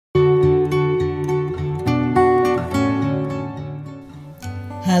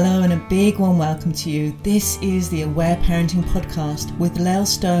big warm welcome to you. This is the Aware Parenting Podcast with Lael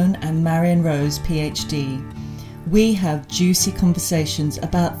Stone and Marion Rose, PhD. We have juicy conversations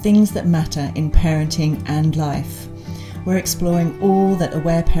about things that matter in parenting and life. We're exploring all that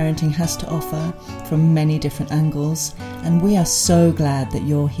Aware Parenting has to offer from many different angles, and we are so glad that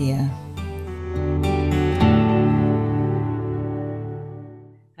you're here.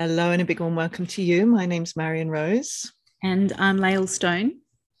 Hello and a big warm welcome to you. My name's Marion Rose. And I'm Lael Stone.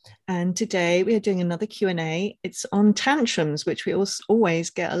 And today we are doing another Q&A. It's on tantrums, which we always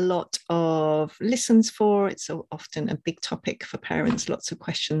get a lot of listens for. It's often a big topic for parents, lots of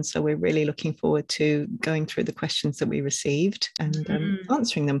questions. So we're really looking forward to going through the questions that we received and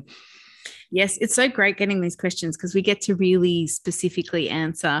answering them. Yes, it's so great getting these questions because we get to really specifically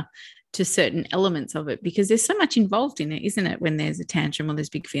answer to certain elements of it because there's so much involved in it, isn't it, when there's a tantrum or there's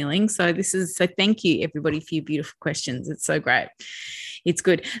big feelings. So thank you everybody for your beautiful questions. It's so great. It's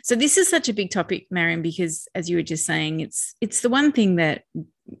good. So this is such a big topic, Marion, because as you were just saying, it's the one thing that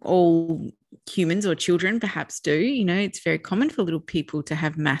all humans or children perhaps do. You know, it's very common for little people to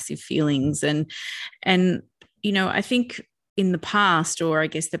have massive feelings. And you know, I think in the past, or I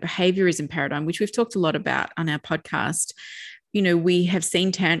guess the behaviorism paradigm, which we've talked a lot about on our podcast, you know, we have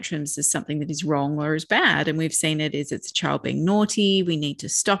seen tantrums as something that is wrong or is bad. And we've seen it as it's a child being naughty. We need to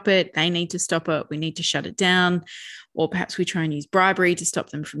stop it. They need to stop it. We need to shut it down. Or perhaps we try and use bribery to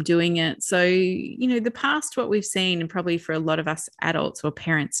stop them from doing it. So, you know, the past, what we've seen, and probably for a lot of us adults or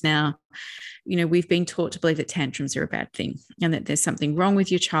parents now, you know, we've been taught to believe that tantrums are a bad thing and that there's something wrong with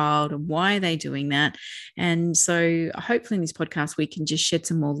your child and why are they doing that. And so hopefully in this podcast, we can just shed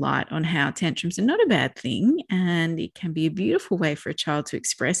some more light on how tantrums are not a bad thing. And it can be a beautiful way for a child to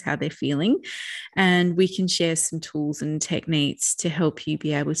express how they're feeling. And we can share some tools and techniques to help you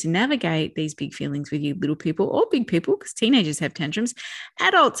be able to navigate these big feelings with your little people or big people, because teenagers have tantrums,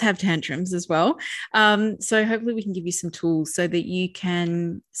 adults have tantrums as well. So hopefully we can give you some tools so that you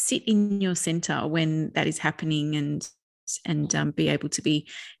can sit in your center when that is happening and be able to be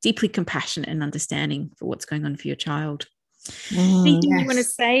deeply compassionate and understanding for what's going on for your child. Anything you want to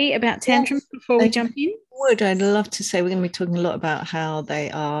say about tantrums before we jump in? I'd love to say we're going to be talking a lot about how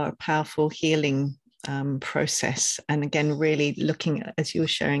they are a powerful healing process, and again really looking at, as you were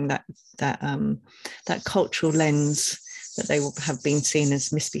sharing, that cultural lens that they will have been seen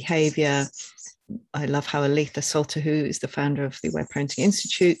as misbehavior. I love how Aletha Salter, who is the founder of the Aware Parenting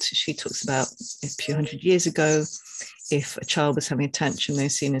Institute, she talks about a few hundred years ago, if a child was having a tantrum, they're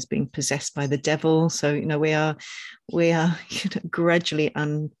seen as being possessed by the devil. So, you know, we are gradually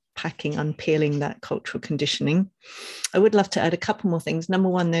unpeeling that cultural conditioning. I would love to add a couple more things. Number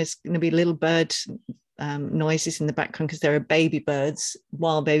one, there's going to be little bird noises in the background because there are baby birds,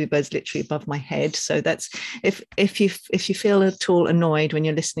 wild baby birds, literally above my head. So that's if you feel at all annoyed when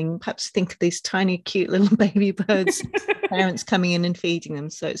you're listening, perhaps think of these tiny, cute little baby birds, parents coming in and feeding them.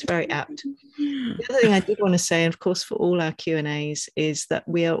 So it's very apt. The other thing I did want to say, and of course for all our Q&As, is that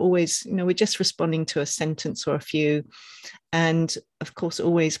we are always, you know, we're just responding to a sentence or a few. And of course,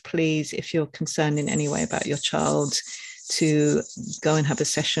 always please, if you're concerned in any way about your child, to go and have a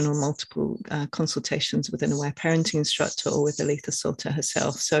session or multiple consultations with an Aware Parenting instructor or with Aletha Salter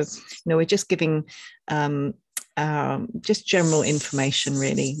herself. So, you know, we're just giving just general information,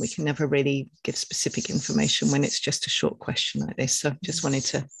 really. We can never really give specific information when it's just a short question like this. So just wanted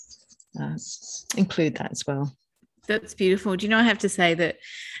to include that as well. That's beautiful. Do you know, I have to say that,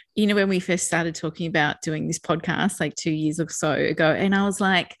 you know, when we first started talking about doing this podcast like 2 years or so ago, and I was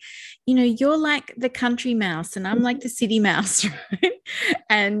like, you know, you're like the country mouse and I'm like the city mouse, right?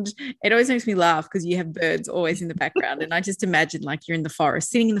 And it always makes me laugh because you have birds always in the background. And I just imagine like you're in the forest,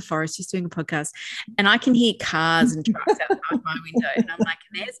 sitting in the forest, just doing a podcast. And I can hear cars and trucks outside my window. And I'm like,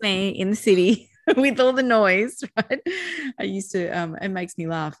 there's me in the city with all the noise, right? I used to, it makes me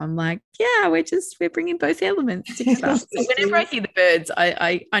laugh. I'm like, yeah, we're bringing both elements together. So whenever I hear the birds,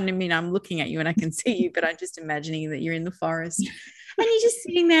 I mean, I'm looking at you and I can see you, but I'm just imagining that you're in the forest and you're just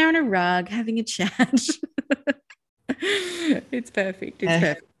sitting there on a rug having a chat. It's perfect. It's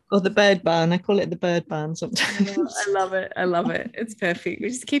perfect. Or the bird barn. I call it the bird barn sometimes. I love it. I love it. It's perfect. We're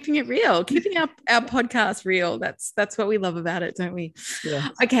just keeping it real, keeping our podcast real. That's what we love about it, don't we? Yeah.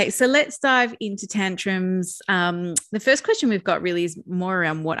 Okay, so let's dive into tantrums. The first question we've got really is more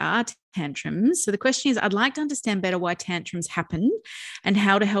around what are tantrums. So the question is, I'd like to understand better why tantrums happen and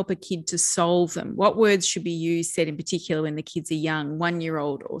how to help a kid to solve them. What words should be used, said in particular when the kids are young, 1 year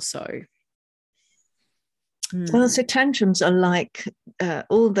old or so? Well, so tantrums are like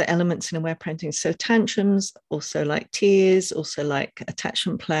all the elements in aware parenting. So tantrums, also like tears, also like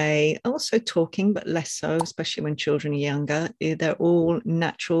attachment play, also talking, but less so, especially when children are younger. They're all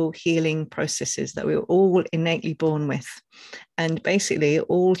natural healing processes that we're all innately born with. And basically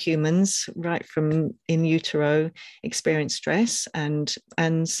all humans, right from in utero, experience stress and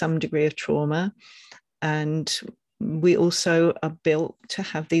some degree of trauma. And we also are built to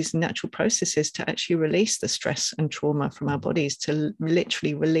have these natural processes to actually release the stress and trauma from our bodies, to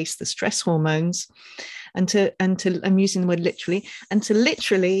literally release the stress hormones, and to I'm using the word literally, and to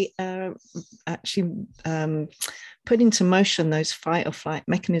literally actually put into motion those fight or flight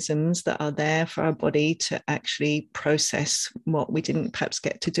mechanisms that are there for our body to actually process what we didn't perhaps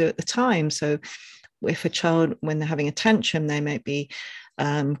get to do at the time. So if a child, when they're having a tantrum, they may be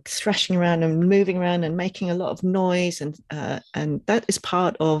thrashing around and moving around and making a lot of noise, and that is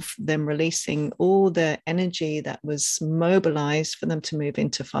part of them releasing all the energy that was mobilized for them to move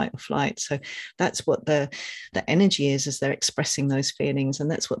into fight or flight. So that's what the energy is as they're expressing those feelings,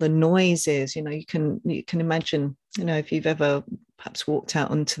 and that's what the noise is. You can imagine, if you've ever perhaps walked out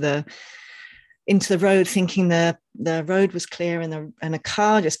into the road thinking the road was clear and a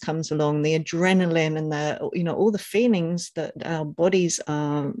car just comes along, the adrenaline and all the feelings that our bodies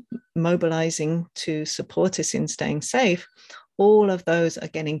are mobilizing to support us in staying safe, all of those are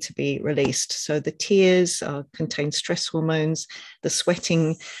getting to be released. So the tears contain stress hormones, the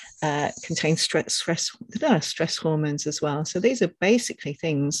sweating contains stress hormones as well. So these are basically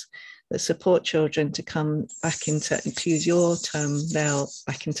things that support children to come back into, to use your term, they'll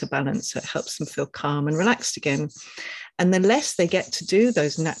back into balance. So it helps them feel calm and relaxed again. And the less they get to do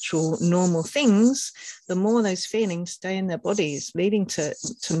those natural, normal things, the more those feelings stay in their bodies, leading to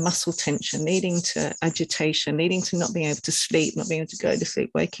muscle tension, leading to agitation, leading to not being able to sleep, not being able to go to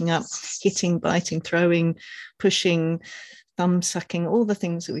sleep, waking up, hitting, biting, throwing, pushing, thumb sucking, all the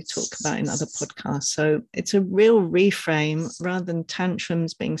things that we talk about in other podcasts. So it's a real reframe, rather than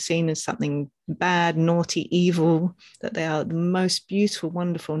tantrums being seen as something bad, naughty, evil, that they are the most beautiful,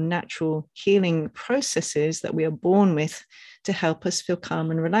 wonderful, natural healing processes that we are born with to help us feel calm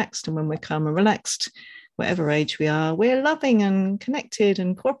and relaxed. And when we're calm and relaxed, whatever age we are, we're loving and connected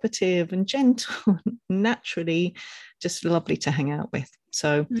and cooperative and gentle, naturally just lovely to hang out with.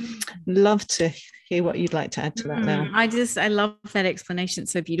 So love to hear what you'd like to add to that now. I love that explanation.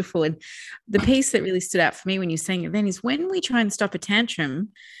 It's so beautiful. And the piece that really stood out for me when you're saying it then is when we try and stop a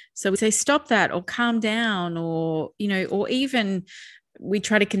tantrum, so we say stop that or calm down, or or even we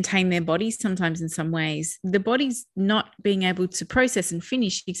try to contain their bodies sometimes in some ways, the body's not being able to process and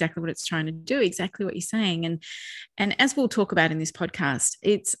finish exactly what it's trying to do, exactly what you're saying. And as we'll talk about in this podcast,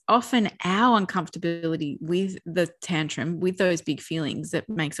 it's often our uncomfortability with the tantrum, with those big feelings, that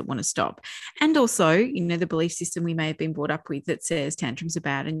makes it want to stop. And also, the belief system we may have been brought up with that says tantrums are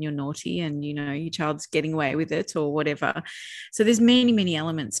bad and you're naughty and, your child's getting away with it or whatever. So there's many, many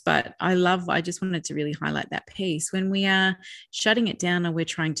elements, but I just wanted to really highlight that piece. When we are shutting it down or we're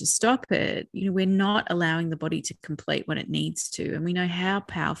trying to stop it, we're not allowing the body to complete what it needs to. And we know how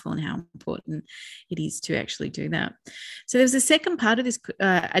powerful and how important it is to actually do that. So there's a second part of this,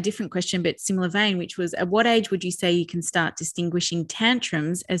 a different question, but similar vein, which was, at what age would you say you can start distinguishing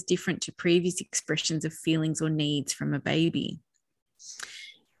tantrums as different to previous expressions of feelings or needs from a baby?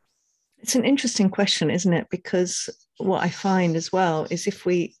 It's an interesting question, isn't it? Because what I find as well is if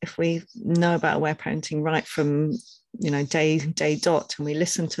we know about aware parenting right from day dot, and we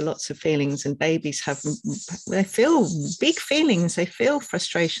listen to lots of feelings, and babies they feel big feelings, they feel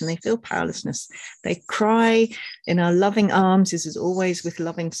frustration, they feel powerlessness, they cry in our loving arms. This is always with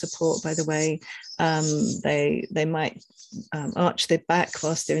loving support, by the way. They might arch their back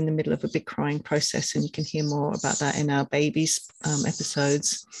whilst they're in the middle of a big crying process, and you can hear more about that in our babies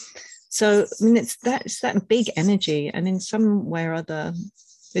episodes. So it's that big energy, and in some way or other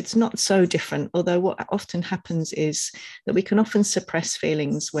it's not so different, although what often happens is that we can often suppress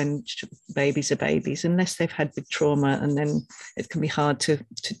feelings when babies are babies, unless they've had big trauma, and then it can be hard to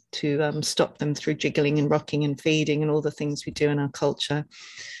stop them through jiggling and rocking and feeding and all the things we do in our culture.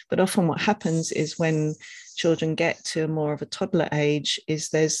 But often what happens is when children get to more of a toddler age, is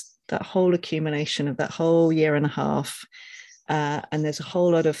there's that whole accumulation of that whole year and a half. And there's a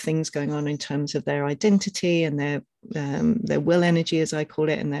whole lot of things going on in terms of their identity and their will energy, as I call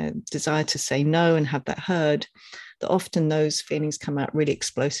it, and their desire to say no and have that heard, that often those feelings come out really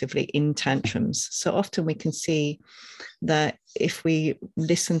explosively in tantrums. So often we can see that if we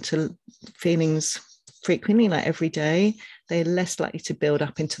listen to feelings frequently, like every day, they're less likely to build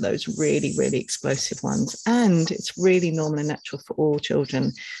up into those really, really explosive ones. And it's really normal and natural for all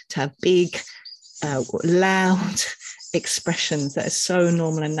children to have big loud expressions that are so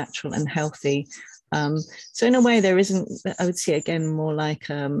normal and natural and healthy. So in a way, there isn't, I would say again, more like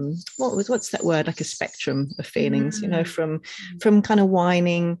what's that word, like a spectrum of feelings, you know, from kind of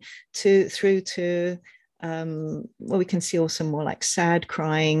whining through to well, we can see also more like sad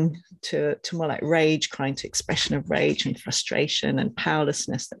crying to more like rage crying, to expression of rage and frustration and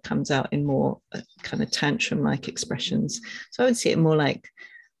powerlessness that comes out in more kind of tantrum like expressions. So I would see it more like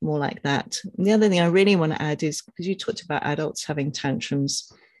that. And the other thing I really want to add is, because you talked about adults having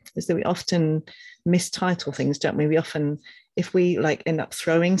tantrums, is that we often mistitle things, don't we? We often, if we like end up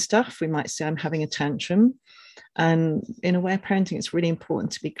throwing stuff, we might say I'm having a tantrum. And in aware parenting, it's really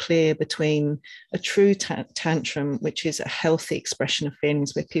important to be clear between a true tantrum, which is a healthy expression of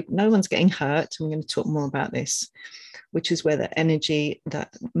feelings where no one's getting hurt. I'm going to talk more about this, which is where the energy,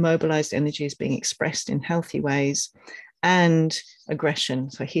 that mobilized energy, is being expressed in healthy ways, and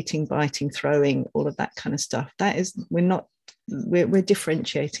aggression, so hitting, biting, throwing, all of that kind of stuff. That is, we're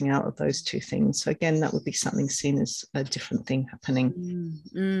differentiating out of those two things. So again, that would be something seen as a different thing happening.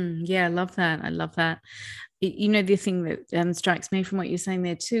 Yeah, I love that. I love that. You know, the thing that strikes me from what you're saying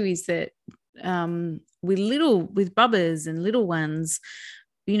there too is that with bubbers and little ones,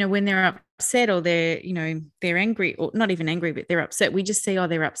 you know, when they're upset or they're angry, or not even angry, but they're upset, we just say, oh,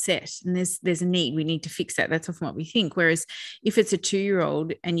 they're upset, and there's a need, we need to fix that. That's often what we think. Whereas if it's a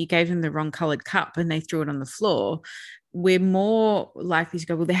 2-year-old and you gave them the wrong colored cup and they threw it on the floor, we're more likely to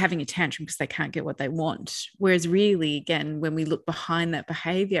go, well, they're having a tantrum because they can't get what they want. Whereas really, again, when we look behind that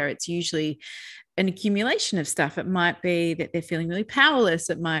behavior, it's usually an accumulation of stuff. It might be that they're feeling really powerless.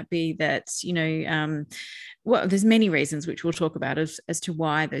 It might be that, you know, well, there's many reasons which we'll talk about as to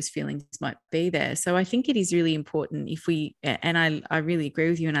why those feelings might be there. So I think it is really important if we, and I really agree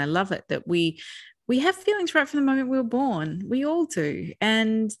with you, and I love it, that we have feelings right from the moment we were born. We all do.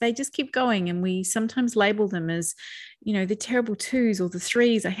 And they just keep going. And we sometimes label them as, you know, the terrible 2s or the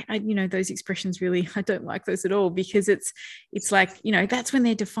 3s. I you know, those expressions really, I don't like those at all, because it's like, you know, that's when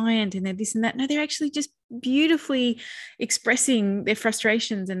they're defiant and they're this and that. No, they're actually just beautifully expressing their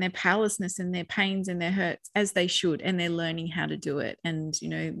frustrations and their powerlessness and their pains and their hurts, as they should. And they're learning how to do it. And, you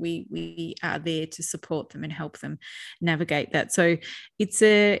know, we are there to support them and help them navigate that. So it's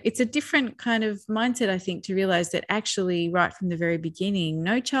a different kind of mindset, I think, to realize that actually right from the very beginning,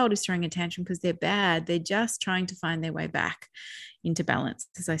 no child is throwing a tantrum because they're bad. They're just trying to find their way back into balance,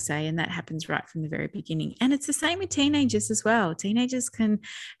 as I say, and that happens right from the very beginning. And it's the same with teenagers as well. Teenagers can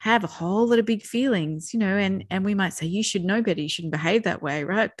have a whole lot of big feelings, you know, and we might say, you should know better, you shouldn't behave that way,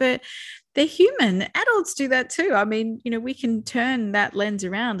 right? But they're human. Adults do that too. I mean, you know, we can turn that lens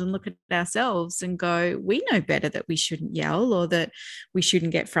around and look at ourselves and go, we know better that we shouldn't yell, or that we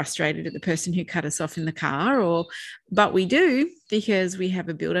shouldn't get frustrated at the person who cut us off in the car, but we do, because we have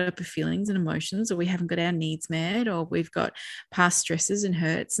a build-up of feelings and emotions, or we haven't got our needs met, or we've got past stresses and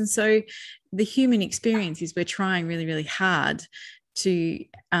hurts. And so the human experience is we're trying really, really hard to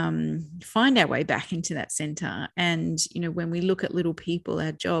find our way back into that center. And, you know, when we look at little people,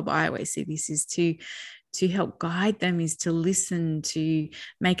 our job, I always see this, is to help guide them, is to listen, to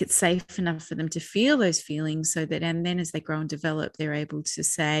make it safe enough for them to feel those feelings, so that, and then as they grow and develop, they're able to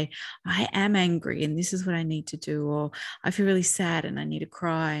say, I am angry and this is what I need to do, or I feel really sad and I need to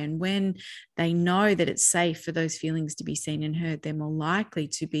cry. And when they know that it's safe for those feelings to be seen and heard, they're more likely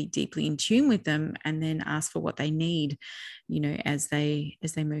to be deeply in tune with them and then ask for what they need, you know, as they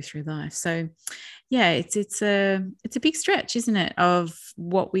move through life. So yeah, it's a big stretch, isn't it, of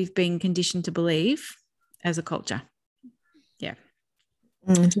what we've been conditioned to believe as a culture. Yeah.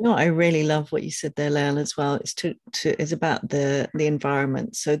 You know, I really love what you said there, Lael, as well. It's about the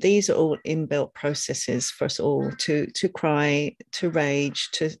environment. So these are all inbuilt processes for us all to cry, to rage,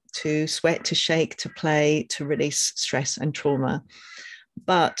 to sweat, to shake, to play, to release stress and trauma.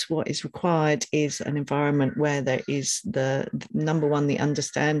 But what is required is an environment where there is the number one, the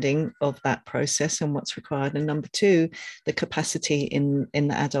understanding of that process and what's required, and number two, the capacity in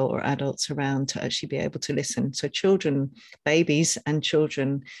the adult or adults around to actually be able to listen. So children, babies and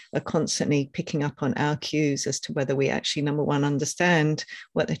children are constantly picking up on our cues as to whether we actually, number one, understand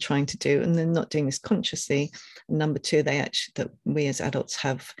what they're trying to do, and they're not doing this consciously. And number two, that we as adults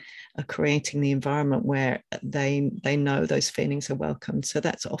are creating the environment where they know those feelings are welcome. So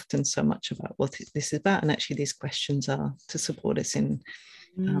that's often so much about what this is about, and actually these questions are to support us in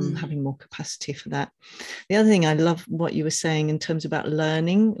having more capacity for that. The other thing, I love what you were saying in terms about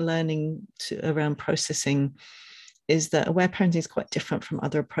learning around processing, is that aware parenting is quite different from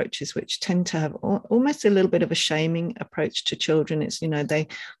other approaches, which tend to have almost a little bit of a shaming approach to children. It's, they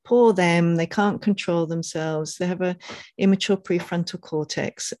poor them, they can't control themselves, they have a immature prefrontal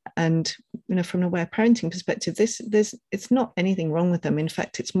cortex. And, from an aware parenting perspective, it's not anything wrong with them. In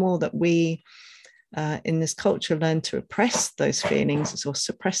fact, it's more that we, in this culture, learn to repress those feelings or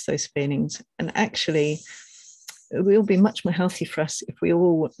suppress those feelings. And actually, it will be much more healthy for us if we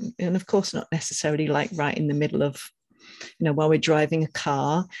all, and of course not necessarily like right in the middle of, while we're driving a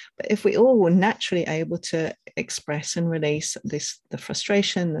car, but if we all were naturally able to express and release the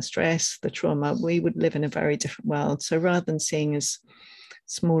frustration, the stress, the trauma, we would live in a very different world. So rather than seeing as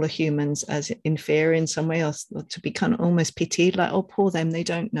smaller humans as inferior in some way, or to be kind of almost pitied, like, oh, poor them, they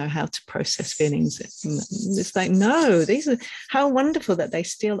don't know how to process feelings. It's like, no, these are how wonderful that they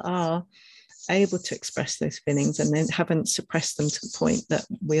still are able to express those feelings and then haven't suppressed them to the point that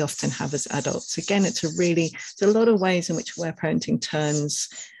we often have as adults. Again, it's a lot of ways in which aware parenting turns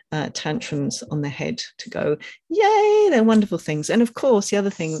tantrums on their head to go, yay, they're wonderful things. And of course, the other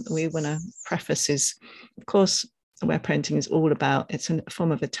thing that we want to preface is, of course, aware parenting is all about, it's a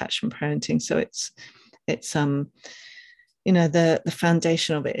form of attachment parenting. So it's the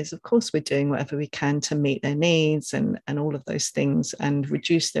foundation of it is, of course, we're doing whatever we can to meet their needs and all of those things and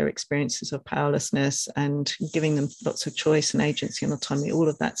reduce their experiences of powerlessness and giving them lots of choice and agency and autonomy, all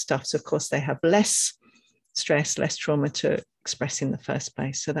of that stuff. So, of course, they have less stress, less trauma to express in the first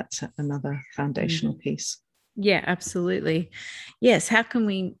place. So that's another foundational piece. Yeah, absolutely. Yes. That's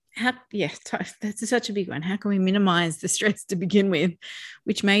such a big one. How can we minimize the stress to begin with,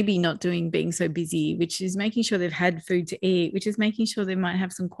 which may be not being so busy, which is making sure they've had food to eat, which is making sure they might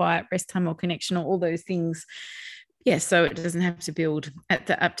have some quiet rest time or connection or all those things. Yeah, so it doesn't have to build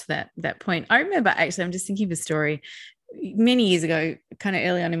up to that point. I remember, actually, I'm just thinking of a story many years ago, kind of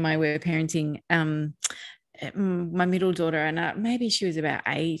early on in my aware parenting. My middle daughter, and maybe she was about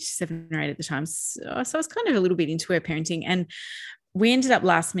 7 or 8 at the time. So I was kind of a little bit into her parenting, and we ended up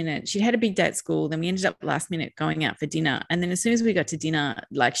last minute. She'd had a big day at school. Then we ended up last minute going out for dinner. And then as soon as we got to dinner,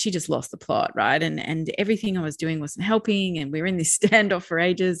 like, she just lost the plot, right? And everything I was doing wasn't helping. And we were in this standoff for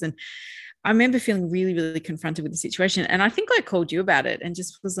ages. And I remember feeling really, really confronted with the situation. And I think I called you about it and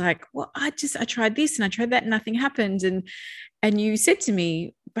just was like, well, I tried this and I tried that and nothing happened. And you said to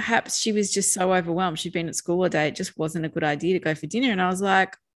me, perhaps she was just so overwhelmed. She'd been at school all day. It just wasn't a good idea to go for dinner. And I was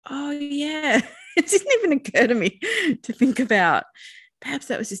like, oh yeah, it didn't even occur to me to think about perhaps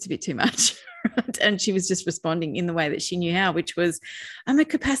that was just a bit too much. Right? And she was just responding in the way that she knew how, which was, I'm at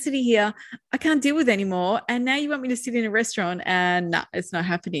capacity here. I can't deal with anymore. And now you want me to sit in a restaurant, and no, it's not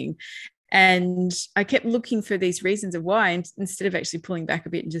happening. And I kept looking for these reasons of why, and instead of actually pulling back a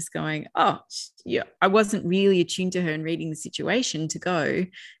bit and just going, oh, yeah, I wasn't really attuned to her and reading the situation to go,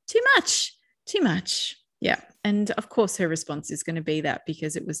 too much. Yeah. And of course, her response is going to be that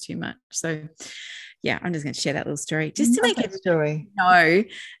because it was too much. So, yeah, I'm just going to share that little story just to make everyone know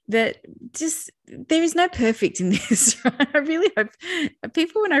that just there is no perfect in this. Right? I really hope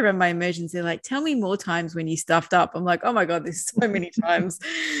people, when I run my immersions, they're like, tell me more times when you stuffed up. I'm like, oh my God, there's so many times,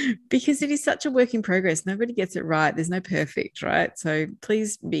 because it is such a work in progress. Nobody gets it right. There's no perfect, right? So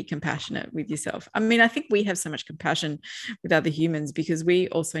please be compassionate with yourself. I mean, I think we have so much compassion with other humans because we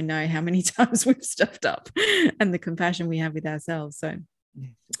also know how many times we've stuffed up and the compassion we have with ourselves. So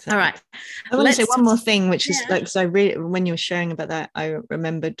yes, exactly. All right. I want to say one more thing, which is like, so I really, when you were sharing about that, I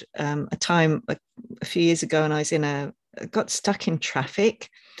remembered a time a few years ago, and I got stuck in traffic,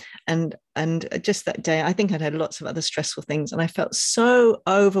 and just that day, I think I'd had lots of other stressful things, and I felt so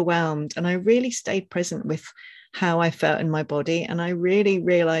overwhelmed, and I really stayed present with how I felt in my body. And I really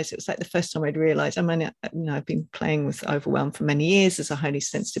realized, it was like the first time I'd realized, I mean, I've been playing with overwhelm for many years as a highly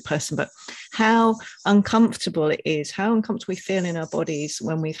sensitive person, but how uncomfortable it is, how uncomfortable we feel in our bodies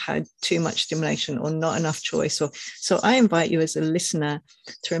when we've had too much stimulation or not enough choice. So I invite you as a listener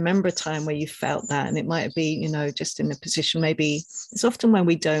to remember a time where you felt that. And it might be, just in a position, maybe it's often when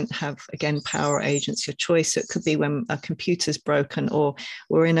we don't have, again, power or agency or choice. So it could be when a computer's broken, or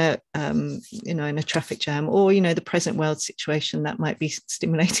we're in a, in a traffic jam, or, the present world situation that might be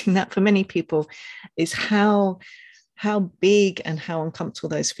stimulating that. For many people is how big and how uncomfortable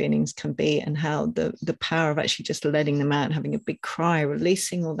those feelings can be, and how the power of actually just letting them out and having a big cry,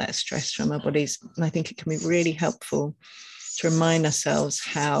 releasing all that stress from our bodies. And I think it can be really helpful to remind ourselves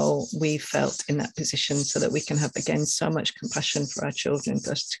how we felt in that position, so that we can have, again, so much compassion for our children,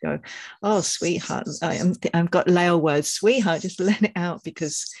 just to go, oh, sweetheart, I've got Lao words, sweetheart, just let it out,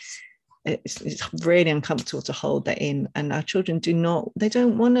 because it's really uncomfortable to hold that in, and our children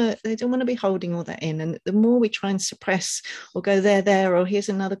don't want to be holding all that in. And the more we try and suppress or go there, or here's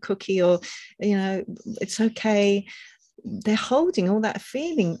another cookie, or it's okay, they're holding all those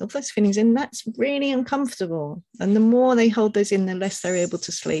feelings in. That's really uncomfortable, and the more they hold those in, the less they're able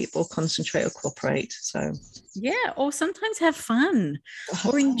to sleep or concentrate or cooperate. So or sometimes have fun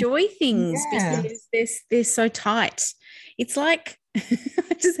or enjoy things because they're so tight. It's like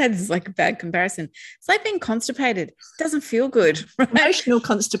I just had this like a bad comparison. It's like being constipated. It doesn't feel good, right? Emotional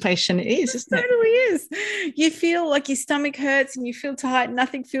constipation isn't it? Totally is. You feel like your stomach hurts and you feel tight.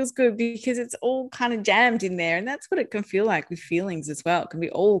 Nothing feels good because it's all kind of jammed in there. And that's what it can feel like with feelings as well. It can be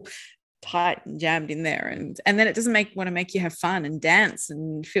all tight and jammed in there, and then it doesn't want to make you have fun and dance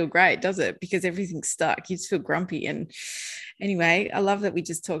and feel great, does it? Because everything's stuck. You just feel grumpy. And anyway, I love that we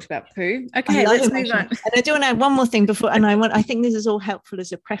just talked about poo. Okay, let's move on. And I do want to add one more thing before, and I think this is all helpful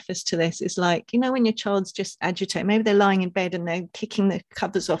as a preface to this. Is like, when your child's just agitated, maybe they're lying in bed and they're kicking the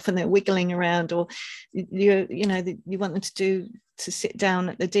covers off and they're wiggling around, or you want them to sit down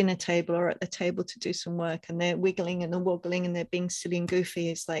at the dinner table or at the table to do some work, and they're wiggling and they're wobbling and they're being silly and goofy.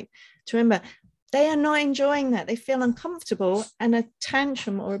 It's like to remember they are not enjoying that. They feel uncomfortable, and a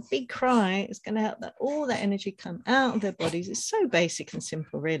tantrum or a big cry is going to help all that energy come out of their bodies. It's so basic and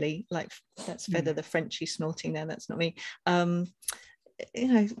simple, really. Like that's Feather the Frenchie snorting there. That's not me.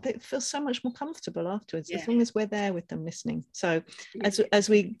 They feel so much more comfortable afterwards, as long as we're there with them listening. So as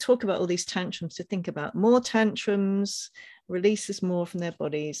we talk about all these tantrums, to think about more tantrums releases more from their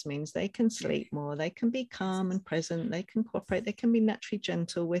bodies, means they can sleep more, they can be calm and present, they can cooperate, they can be naturally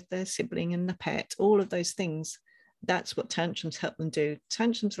gentle with their sibling and the pet, all of those things. That's what tantrums help them do.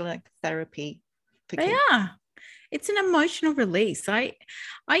 Tantrums are like therapy for kids. They are. It's an emotional release. I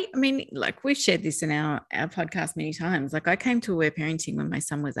mean, like we've shared this in our podcast many times. Like I came to aware parenting when my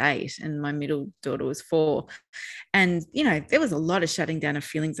son was 8 and my middle daughter was 4. And, there was a lot of shutting down of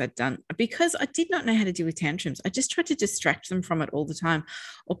feelings I'd done because I did not know how to deal with tantrums. I just tried to distract them from it all the time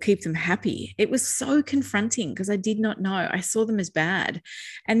or keep them happy. It was so confronting because I did not know. I saw them as bad.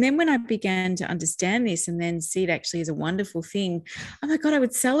 And then when I began to understand this and then see it actually as a wonderful thing, oh my God, I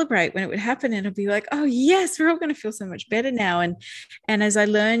would celebrate when it would happen and I'd be like, oh yes, we're all going to feel so much better now. And as I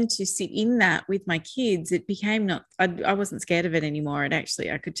learned to sit in that with my kids, it became I wasn't scared of it anymore.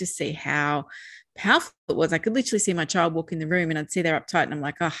 I could just see how powerful it was. I could literally see my child walk in the room and I'd see they're uptight and I'm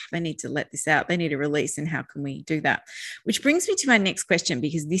like, oh, they need to let this out. They need a release. And how can we do that? Which brings me to my next question,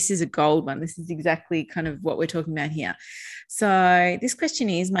 because this is a gold one. This is exactly kind of what we're talking about here. So this question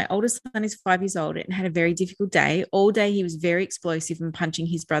is, my oldest son is 5 years old and had a very difficult day. All day he was very explosive and punching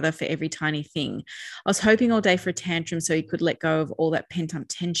his brother for every tiny thing. I was hoping all day for a tantrum so he could let go of all that pent-up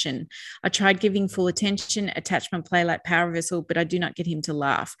tension. I tried giving full attention, attachment play like power reversal, but I do not get him to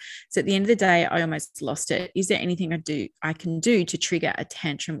laugh. So at the end of the day, I almost lost it. Is there anything I can do to trigger a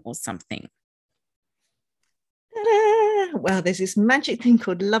tantrum or something? Well, there's this magic thing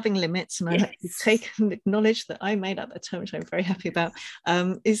called loving limits, and I like to take and acknowledge that I made up that term, which I'm very happy about.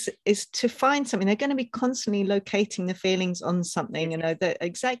 Is to find something. They're going to be constantly locating the feelings on something. That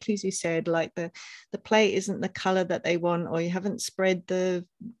exactly as you said, like the plate isn't the color that they want, or you haven't spread the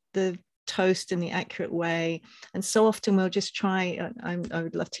toast in the accurate way. And so often we'll just try. I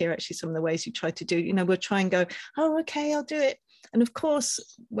would love to hear actually some of the ways you try to do. We'll try and go, oh, okay, I'll do it. And of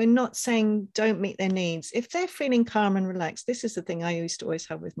course, we're not saying don't meet their needs. If they're feeling calm and relaxed, this is the thing I used to always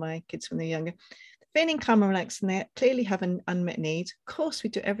have with my kids when they're younger. Feeling calm and relaxed and they clearly have an unmet need, of course, we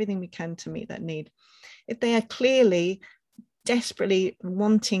do everything we can to meet that need. If they are clearly desperately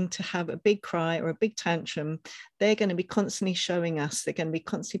wanting to have a big cry or a big tantrum, they're going to be constantly showing us, they're going to be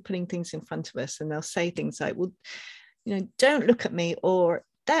constantly putting things in front of us, and they'll say things like, well, don't look at me, or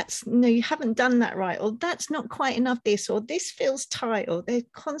that's you haven't done that right, or that's not quite enough this, or this feels tight, or they're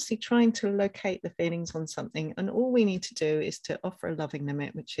constantly trying to locate the feelings on something. And all we need to do is to offer a loving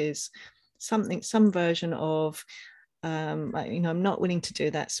limit, which is some version of I'm not willing to do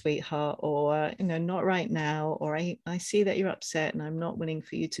that, sweetheart, or not right now, or I see that you're upset and I'm not willing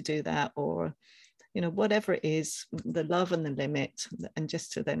for you to do that, or whatever it is, the love and the limit, and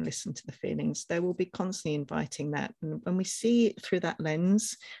just to then listen to the feelings. They will be constantly inviting that. And when we see it through that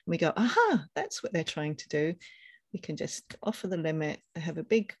lens, and we go, aha, that's what they're trying to do, we can just offer the limit. They have a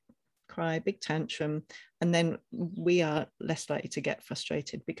big cry, big tantrum, and then we are less likely to get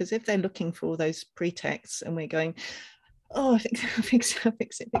frustrated, because if they're looking for all those pretexts and we're going, oh, fix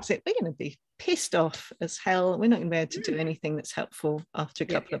it, we're going to be pissed off as hell. We're not going to be able to do anything that's helpful after a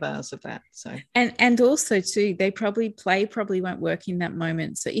couple of hours of that. So and also too, they probably won't work in that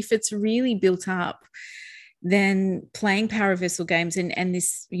moment. So if it's really built up, then playing power reversal games, and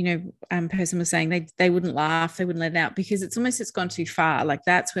this, person was saying they wouldn't laugh, they wouldn't let it out because it's gone too far. Like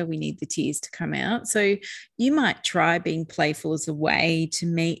that's where we need the tears to come out. So you might try being playful as a way to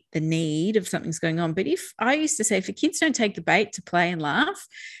meet the need of something's going on. But if I used to say, if the kids don't take the bait to play and laugh,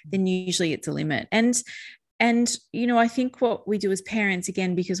 then usually it's a limit. And I think what we do as parents,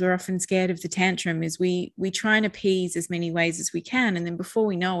 again, because we're often scared of the tantrum, is we try and appease as many ways as we can. And then before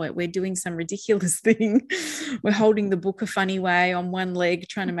we know it, we're doing some ridiculous thing. We're holding the book a funny way on one leg,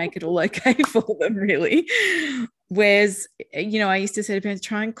 trying to make it all okay for them, really. Whereas, I used to say to parents,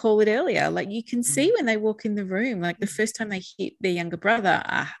 try and call it earlier. Like you can see when they walk in the room, like the first time they hit their younger brother,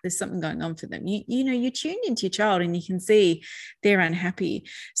 there's something going on for them. You're tuned into your child and you can see they're unhappy.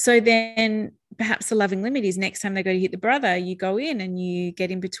 So then perhaps the loving limit is next time they go to hit the brother, you go in and you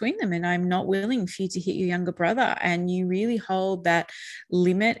get in between them. And I'm not willing for you to hit your younger brother. And you really hold that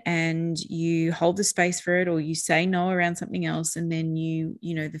limit and you hold the space for it, or you say no around something else. And then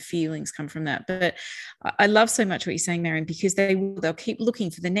the feelings come from that. But I love so much what you're saying, Marion, because they'll keep looking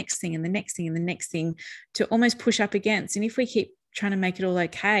for the next thing and the next thing and the next thing to almost push up against. And if we keep trying to make it all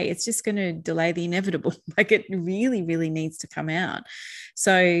okay, it's just going to delay the inevitable. Like it really, really needs to come out.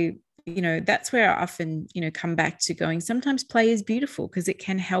 So that's where I often, come back to going, sometimes play is beautiful because it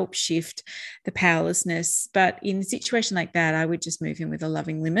can help shift the powerlessness. But in a situation like that, I would just move in with a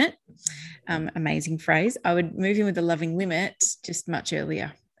loving limit. Amazing phrase. I would move in with a loving limit just much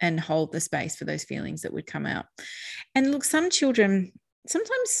earlier and hold the space for those feelings that would come out. And look, some children,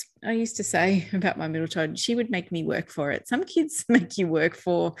 sometimes I used to say about my middle child, she would make me work for it. Some kids make you work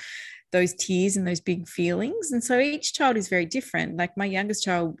for those tears and those big feelings. And so each child is very different. Like my youngest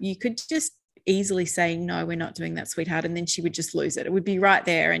child, you could just easily say, no, we're not doing that, sweetheart. And then she would just lose it. It would be right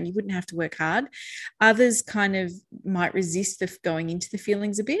there and you wouldn't have to work hard. Others kind of might resist the going into the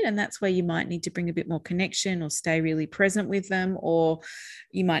feelings a bit. And that's where you might need to bring a bit more connection or stay really present with them, or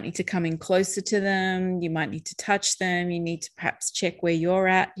you might need to come in closer to them. You might need to touch them. You need to perhaps check where you're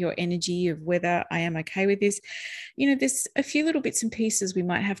at, your energy of whether I am okay with this. There's a few little bits and pieces we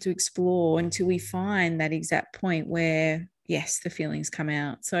might have to explore until we find that exact point where, yes, the feelings come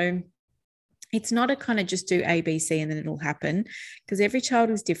out. So it's not a kind of just do A, B, C, and then it'll happen, because every child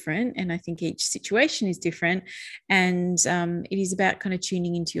is different. And I think each situation is different. And it is about kind of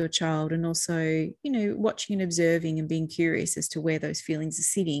tuning into your child and also, watching and observing and being curious as to where those feelings are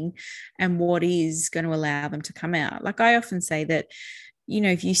sitting and what is going to allow them to come out. Like I often say that,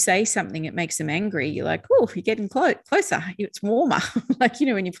 if you say something, it makes them angry. You're like, oh, you're getting closer. It's warmer. Like,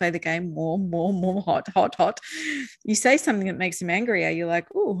 when you play the game, warm, hot, hot, hot. You say something that makes them angrier. You're like,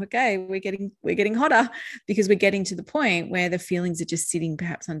 oh, okay, we're getting hotter, because we're getting to the point where the feelings are just sitting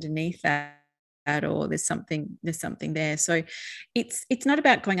perhaps underneath that, or there's something there. So it's not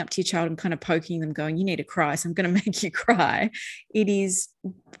about going up to your child and kind of poking them, going, you need to cry, so I'm going to make you cry. It is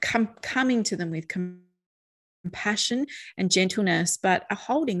coming to them with compassion and gentleness, but a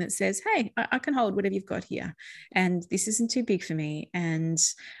holding that says, hey, I can hold whatever you've got here, and this isn't too big for me, and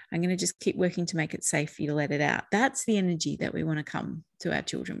I'm going to just keep working to make it safe for you to let it out. That's the energy that we want to come to our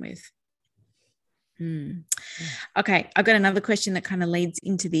children with. Okay, I've got another question that kind of leads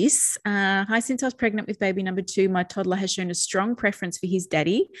into this. Hi, since I was pregnant with baby number 2, my toddler has shown a strong preference for his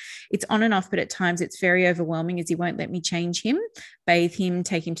daddy. It's on and off, but at times it's very overwhelming as he won't let me change him, bathe him,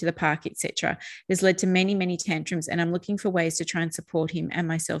 take him to the park, etc. It has led to many, many tantrums, and I'm looking for ways to try and support him and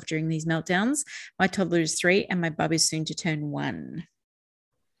myself during these meltdowns. My toddler is 3 and my bub is soon to turn 1.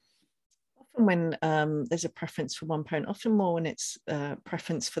 Often when there's a preference for one parent, often more when it's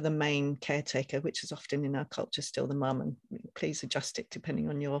preference for the main caretaker, which is often in our culture still the mum, and please adjust it depending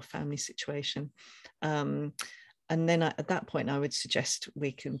on your family situation. And then at that point, I would suggest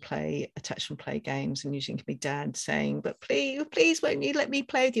we can play attachment play games, and usually it can be dad saying, but please, won't you let me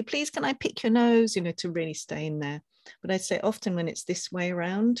play with you? Please, can I pick your nose? To really stay in there. But I'd say often when it's this way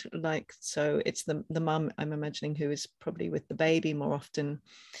around, like, so it's the mum, I'm imagining, who is probably with the baby more often,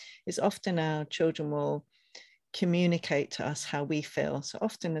 is often our children will communicate to us how we feel. So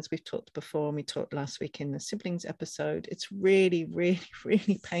often, as we've talked before, and we talked last week in the siblings episode, it's really, really,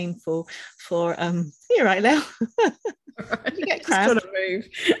 really painful for you're right now. You get cramp.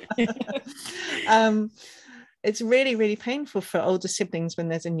 It's really, really painful for older siblings when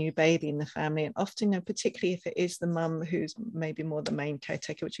there's a new baby in the family, and often, particularly if it is the mum who's maybe more the main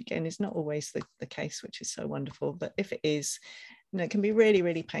caretaker, which again is not always the case, which is so wonderful. But if it is, it can be really,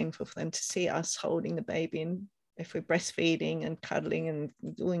 really painful for them to see us holding the baby, and if we're breastfeeding and cuddling and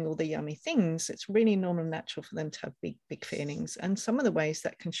doing all the yummy things, it's really normal and natural for them to have big, big feelings. And some of the ways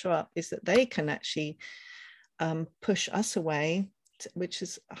that can show up is that they can actually push us away, which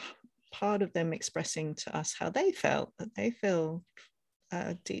is part of them expressing to us how they felt, that they feel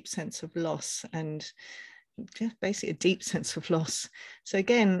a deep sense of loss, and just basically a deep sense of loss. So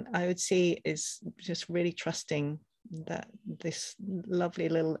again, I would see is just really trusting that this lovely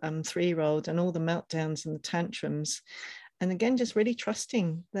little 3-year-old and all the meltdowns and the tantrums, and again just really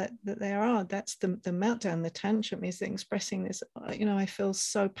trusting that that's the meltdown, the tantrum is expressing this, I feel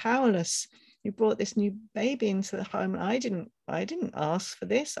so powerless. You brought this new baby into the home. I didn't ask for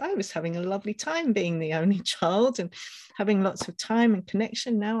this. I was having a lovely time being the only child and having lots of time and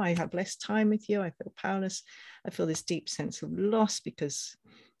connection. Now I have less time with you. I feel powerless. I feel this deep sense of loss because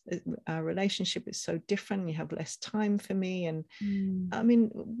our relationship is so different. You have less time for me. And I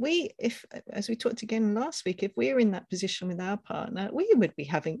mean, if as we talked again last week, if we were in that position with our partner, we would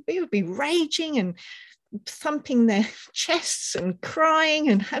be raging and thumping their chests and crying,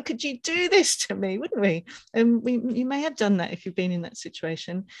 and how could you do this to me, wouldn't we? And you may have done that if you've been in that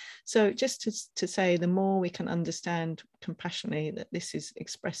situation. So just to say, the more we can understand compassionately that this is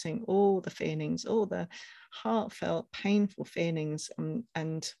expressing all the feelings, all the heartfelt painful feelings,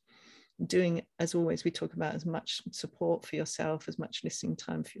 and doing, as always we talk about, as much support for yourself, as much listening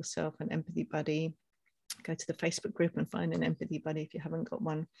time for yourself, an empathy buddy. Go to the Facebook group and find an empathy buddy if you haven't got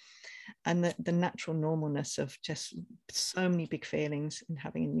one. And the natural normalness of just so many big feelings and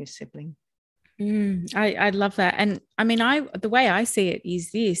having a new sibling. I love that. And I mean, the way I see it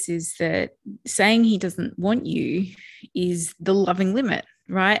is that saying he doesn't want you is the loving limit,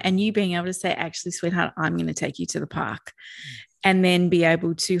 right? And you being able to say, actually, sweetheart, I'm going to take you to the park. And then be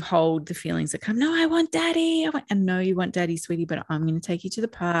able to hold the feelings that come, no, I want daddy. And no, you want daddy, sweetie, but I'm going to take you to the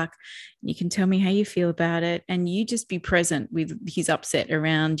park. You can tell me how you feel about it. And you just be present with his upset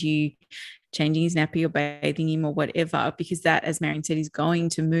around you changing his nappy or bathing him or whatever, because that, as Marion said, is going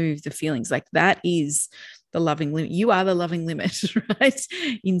to move the feelings. Like that is the loving limit. You are the loving limit, right?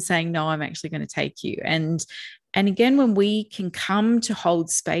 In saying, no, I'm actually going to take you. And again, when we can come to hold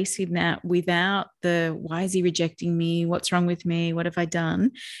space in that without the, why is he rejecting me? What's wrong with me? What have I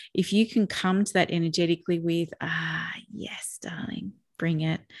done? If you can come to that energetically with, yes, darling, bring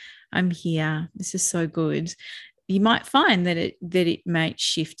it. I'm here. This is so good. You might find that it might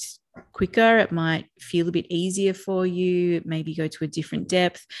shift quicker. It might feel a bit easier for you. Maybe go to a different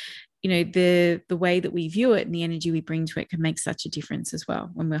depth. The way that we view it and the energy we bring to it can make such a difference as well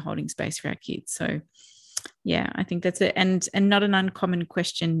when we're holding space for our kids. So yeah, I think that's it. And not an uncommon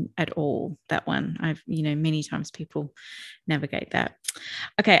question at all, that one. I've, many times people navigate that.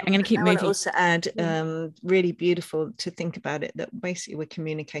 Okay, I'm going to keep moving. I want to also add, really beautiful to think about it, that basically we're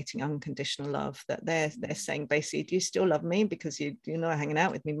communicating unconditional love, that they're saying basically, do you still love me? Because you're not hanging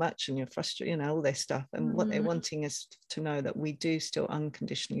out with me much and you're frustrated, all this stuff. And what they're wanting is to know that we do still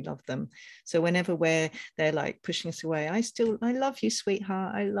unconditionally love them. So whenever they're like pushing us away, I love you,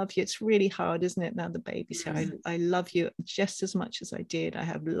 sweetheart. I love you. It's really hard, isn't it? Now the baby's here. I love you just as much as I did. I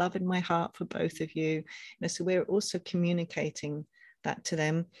have love in my heart for both of you. So we're also communicating that to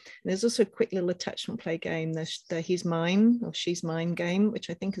them. And there's also a quick little attachment play game, the he's mine or she's mine game, which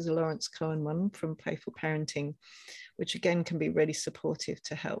I think is a Lawrence Cohen one from Playful Parenting, which again can be really supportive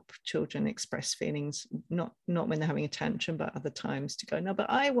to help children express feelings, not when they're having a tantrum, but other times, to go, no, but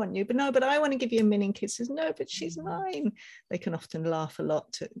I want you, but I want to give you a million kisses. No, but she's mine. They can often laugh a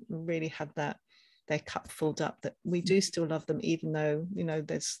lot to really have that, their cup filled up, that we do still love them, even though,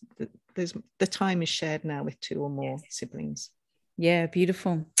 there's the time is shared now with 2 or more siblings. Yeah,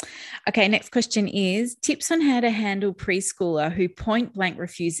 beautiful. Okay, next question is tips on how to handle preschooler who point blank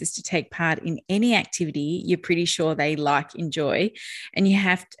refuses to take part in any activity you're pretty sure they enjoy, and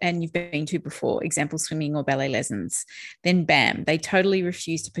you've been to before, example, swimming or ballet lessons. Then bam, they totally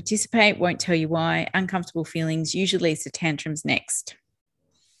refuse to participate, won't tell you why, uncomfortable feelings, usually leads to tantrums next.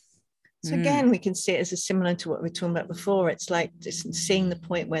 So again, we can see it as similar to what we were talking about before. It's like just seeing the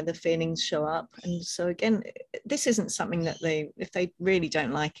point where the feelings show up. And so again, this isn't something that if they really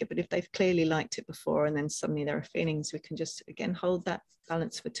don't like it, but if they've clearly liked it before and then suddenly there are feelings, we can just, again, hold that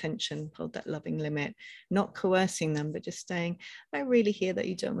balance of attention, hold that loving limit, not coercing them, but just saying, I really hear that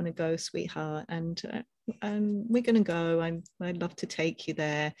you don't want to go, sweetheart, and we're going to go. I'd love to take you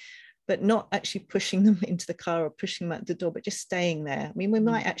there. But not actually pushing them into the car or pushing them out the door, but just staying there. I mean, we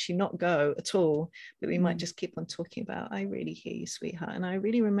might actually not go at all, but we might just keep on talking about, I really hear you, sweetheart. And I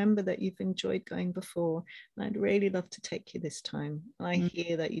really remember that you've enjoyed going before. And I'd really love to take you this time. And I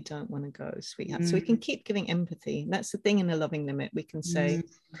hear that you don't want to go, sweetheart. So we can keep giving empathy. And that's the thing in a loving limit. We can say,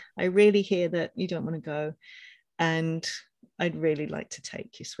 I really hear that you don't want to go. And I'd really like to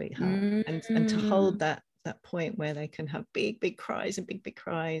take you, sweetheart. And to hold that point where they can have big cries and big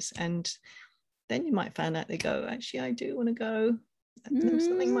cries, and then you might find out they go, actually, I do want to go,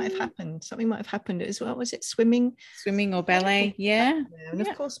 Something might have happened. Something might have happened as well. Was it swimming? Swimming or ballet? Yeah. And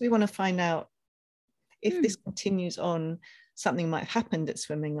of course, we want to find out if this continues on, something might have happened at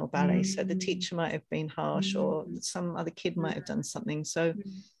swimming or ballet. So the teacher might have been harsh, or some other kid might have done something. So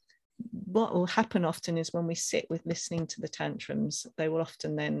what will happen often is when we sit with listening to the tantrums, they will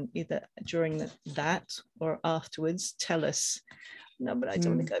often then either during that or afterwards tell us, no, but I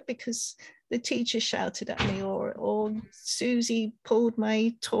don't want to go because the teacher shouted at me, or Susie pulled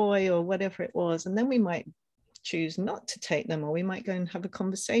my toy, or whatever it was. And then we might choose not to take them, or we might go and have a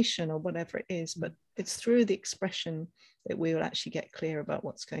conversation, or whatever it is. But it's through the expression that we will actually get clear about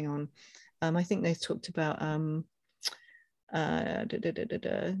what's going on. I think they talked about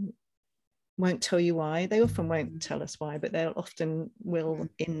won't tell you why. They often won't tell us why, but they'll often will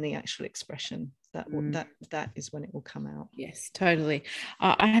in the actual expression. That is when it will come out. Yes, totally.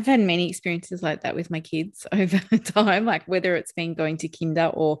 I have had many experiences like that with my kids over time, like whether it's been going to kinder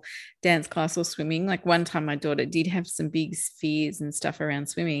or dance class or swimming. Like one time my daughter did have some big fears and stuff around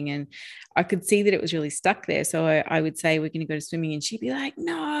swimming, and I could see that it was really stuck there. So I would say, we're going to go to swimming, and she'd be like,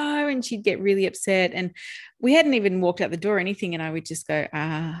 no, and she'd get really upset. And we hadn't even walked out the door or anything. And I would just go,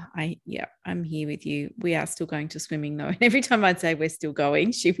 I'm here with you. We are still going to swimming though. And every time I'd say we're still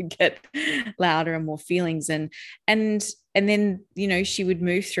going, she would get louder and more feelings. And then, you know, she would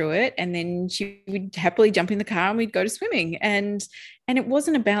move through it, and then she would happily jump in the car and we'd go to swimming. And it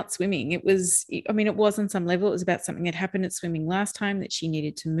wasn't about swimming. It was on some level, it was about something that happened at swimming last time that she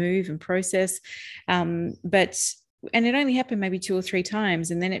needed to move and process. And it only happened maybe 2 or 3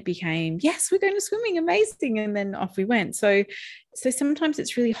 times. And then it became, yes, we're going to swimming, amazing. And then off we went. So sometimes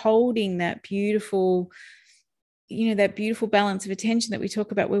it's really holding that beautiful balance of attention that we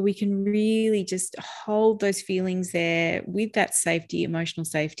talk about, where we can really just hold those feelings there with that safety, emotional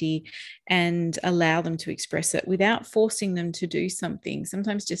safety, and allow them to express it without forcing them to do something.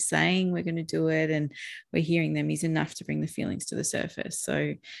 Sometimes just saying we're going to do it and we're hearing them is enough to bring the feelings to the surface.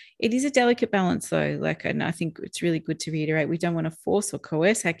 So it is a delicate balance though. And I think it's really good to reiterate, we don't want to force or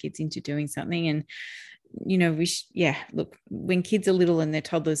coerce our kids into doing something. And you know, look, when kids are little and they're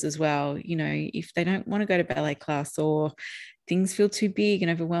toddlers as well, you know, if they don't want to go to ballet class or things feel too big and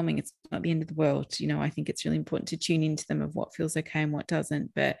overwhelming, it's not the end of the world. You know, I think it's really important to tune into them of what feels okay and what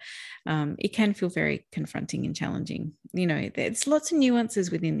doesn't. But it can feel very confronting and challenging. You know, there's lots of nuances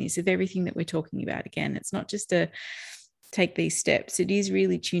within this of everything that we're talking about. Again, it's not just a take these steps. It is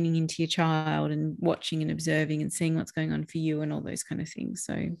really tuning into your child and watching and observing and seeing what's going on for you and all those kind of things.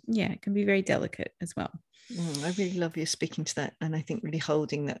 So yeah, it can be very delicate as well. I really love you speaking to that. And I think really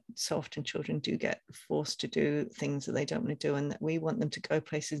holding that so often children do get forced to do things that they don't want to do, and that we want them to go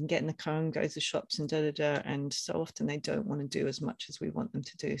places and get in the car and go to the shops and and so often they don't want to do as much as we want them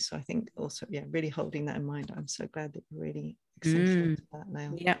to do. So I think also, really holding that in mind. I'm so glad that you're really accentuating that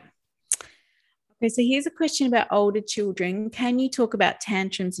now. Yeah. Okay, so here's a question about older children. Can you talk about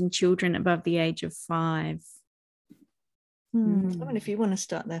tantrums in children above the age of 5? I wonder if you want to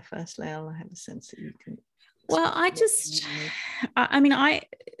start there first, Lael. I have a sense that you can. Well, you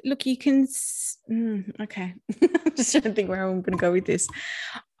can, okay. I'm just trying to think where I'm going to go with this.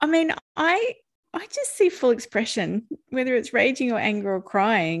 I mean, I just see full expression, whether it's raging or anger or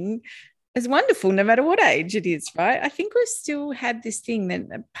crying, as wonderful, no matter what age it is, right? I think we've still had this thing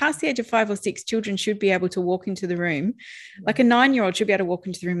that past the age of 5 or 6, children should be able to walk into the room. Like a 9-year-old should be able to walk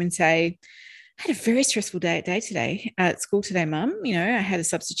into the room and say, I had a very stressful day at school today, Mum. You know, I had a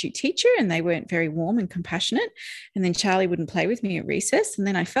substitute teacher and they weren't very warm and compassionate. And then Charlie wouldn't play with me at recess. And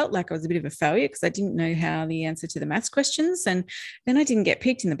then I felt like I was a bit of a failure because I didn't know how the answer to the maths questions. And then I didn't get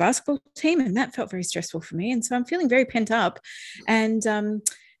picked in the basketball team, and that felt very stressful for me. And so I'm feeling very pent up. And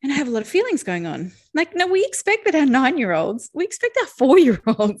I have a lot of feelings going on. Like, no, we expect that our 9-year-olds, we expect our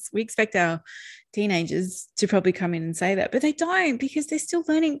 4-year-olds, we expect our teenagers to probably come in and say that, but they don't, because they're still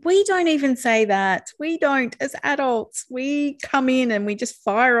learning. We don't even say that. We don't, as adults. We come in and we just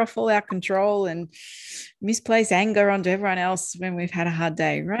fire off all our control and misplace anger onto everyone else when we've had a hard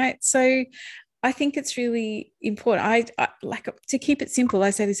day, right? So I think it's really important. I like to keep it simple.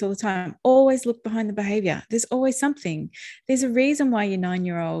 I say this all the time. Always look behind the behavior. There's always something. There's a reason why your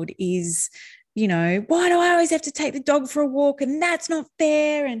 9-year-old is, you know, why do I always have to take the dog for a walk? And that's not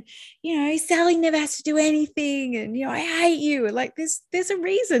fair. And, you know, Sally never has to do anything. And, you know, I hate you. Like there's a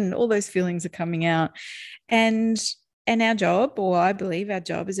reason all those feelings are coming out. And our job, or I believe our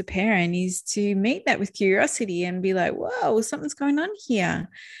job as a parent, is to meet that with curiosity and be like, whoa, something's going on here.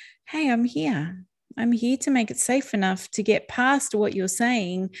 Hey, I'm here. I'm here to make it safe enough to get past what you're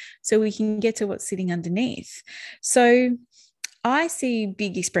saying so we can get to what's sitting underneath. So I see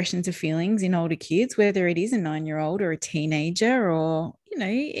big expressions of feelings in older kids, whether it is a 9-year-old or a teenager or,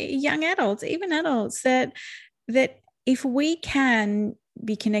 young adults, even adults, that if we can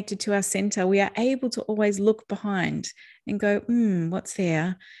be connected to our center, we are able to always look behind and go, what's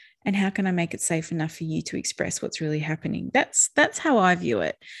there? And how can I make it safe enough for you to express what's really happening? That's how I view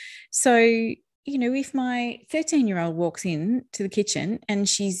it. So, if my 13-year-old walks in to the kitchen and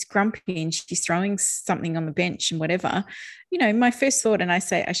she's grumpy and she's throwing something on the bench and whatever, my first thought, and I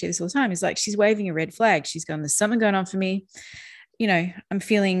share this all the time, is like, she's waving a red flag. She's going, there's something going on for me. I'm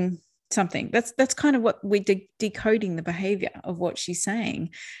feeling something. That's kind of what we're decoding the behavior of what she's saying.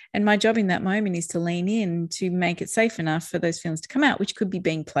 And my job in that moment is to lean in to make it safe enough for those feelings to come out, which could be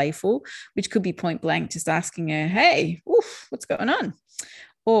being playful, which could be point blank, just asking her, hey, what's going on?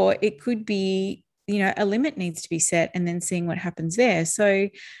 Or it could be, a limit needs to be set and then seeing what happens there. So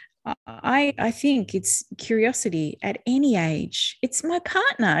I think it's curiosity at any age. It's my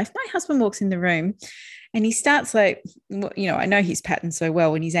partner. If my husband walks in the room and he starts like, I know his pattern so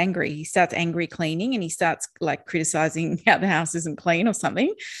well. When he's angry, he starts angry cleaning and he starts like criticizing how the house isn't clean or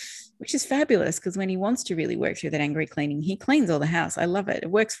something, which is fabulous because when he wants to really work through that angry cleaning, he cleans all the house. I love it.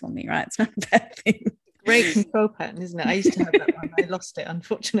 It works for me, right? It's not a bad thing. Great control pattern, isn't it? I used to have that one. I lost it,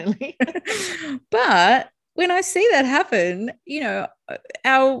 unfortunately. But when I see that happen,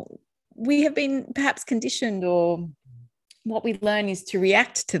 we have been perhaps conditioned, or what we learn is to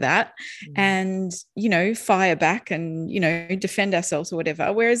react to that and, fire back and, defend ourselves or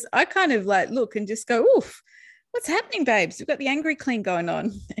whatever. Whereas I kind of like look and just go, oof, what's happening, babes? We've got the angry clean going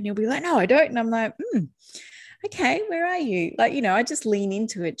on. And you'll be like, no, I don't. And I'm like, okay, where are you? Like, I just lean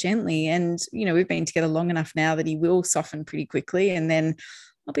into it gently. And, we've been together long enough now that he will soften pretty quickly. And then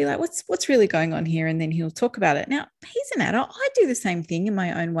I'll be like, what's really going on here? And then he'll talk about it. Now, he's an adult. I do the same thing in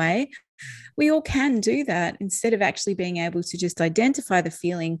my own way. We all can do that instead of actually being able to just identify the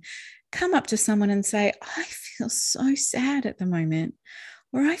feeling, come up to someone and say, I feel so sad at the moment,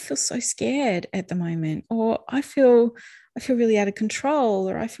 or I feel so scared at the moment, or I feel really out of control,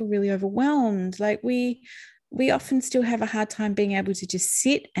 or I feel really overwhelmed. Like we often still have a hard time being able to just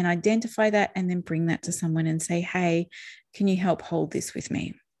sit and identify that and then bring that to someone and say, hey, can you help hold this with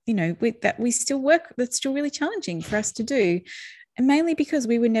me? With that, we still work. That's still really challenging for us to do. And mainly because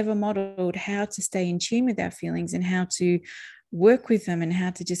we were never modeled how to stay in tune with our feelings and how to work with them and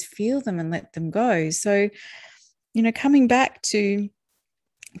how to just feel them and let them go. So, coming back to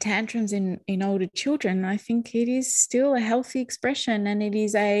tantrums in older children, I think it is still a healthy expression, and it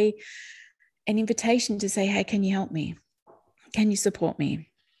is an invitation to say, hey, can you help me? Can you support me?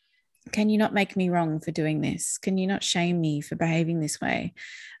 Can you not make me wrong for doing this? Can you not shame me for behaving this way?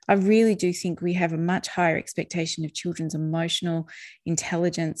 I really do think we have a much higher expectation of children's emotional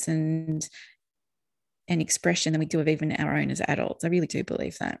intelligence and expression than we do of even our own as adults. I really do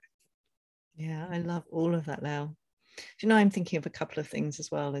believe that. Yeah, I love all of that, Lau. Do you know, I'm thinking of a couple of things as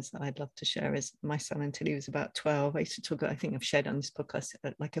well as I'd love to share. As my son, until he was about 12, I used to talk, I think I've shared on this podcast,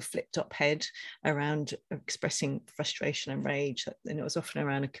 like a flip-top head around expressing frustration and rage. And it was often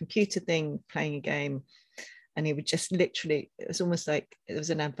around a computer thing, playing a game. And he would just literally, it was almost like, there was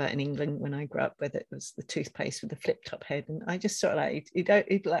an advert in England when I grew up where it was the toothpaste with the flip-top head. And I just sort of like,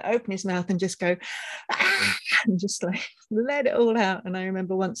 he'd like open his mouth and just go, and just like let it all out. And I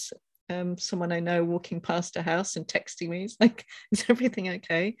remember once someone I know walking past a house and texting me, it's like, is everything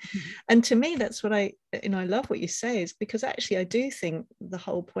okay? And to me, that's what I love what you say, is because actually I do think the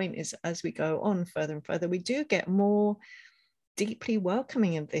whole point is, as we go on further and further, we do get more deeply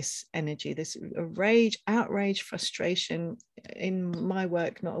welcoming of this energy, this rage, outrage, frustration. In my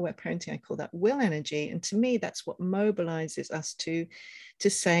work, not aware parenting, I call that will energy. And to me, that's what mobilizes us to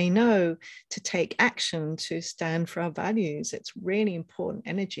say no, to take action, to stand for our values. It's really important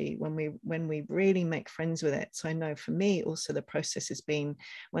energy when we really make friends with it. So I know for me also the process has been,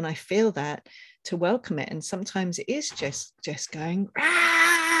 when I feel that, to welcome it. And sometimes it is just going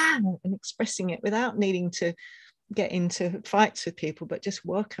and expressing it without needing to get into fights with people, but just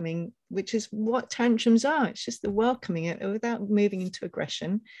welcoming, which is what tantrums are. It's just the welcoming it without moving into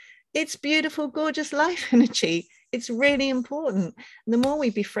aggression. It's beautiful, gorgeous life energy. It's really important. And the more we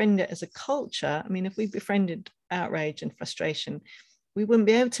befriend it as a culture, I mean, if we befriended outrage and frustration, we wouldn't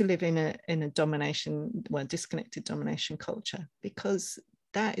be able to live in a domination, disconnected domination culture, because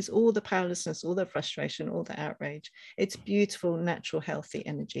that is all the powerlessness, all the frustration, all the outrage. It's beautiful, natural, healthy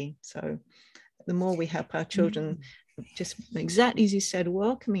energy. So the more we help our children, just exactly as you said,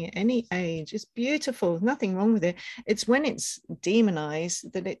 welcoming at any age, it's beautiful, nothing wrong with it. It's when it's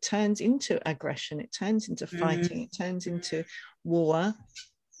demonized that it turns into aggression, it turns into fighting, it turns into war.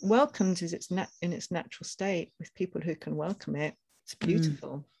 welcomed is in its natural state with people who can welcome it, it's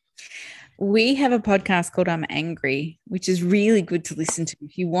beautiful. We have a podcast called I'm Angry, which is really good to listen to.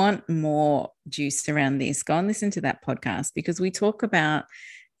 If you want more juice around this, go and listen to that podcast, because we talk about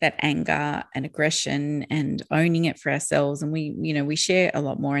that anger and aggression and owning it for ourselves. And we share a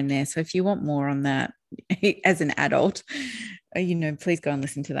lot more in there. So if you want more on that as an adult, please go and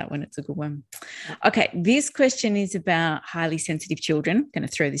listen to that one. It's a good one. Okay. This question is about highly sensitive children. I'm going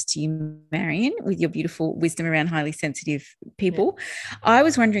to throw this to you, Marion, with your beautiful wisdom around highly sensitive people. Yeah. I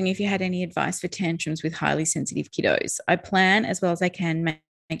was wondering if you had any advice for tantrums with highly sensitive kiddos. I plan as well as I can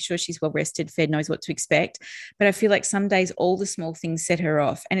make sure she's well rested, fed, knows what to expect. But I feel like some days all the small things set her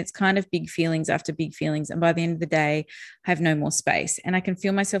off, and it's kind of big feelings after big feelings. And by the end of the day, I have no more space, and I can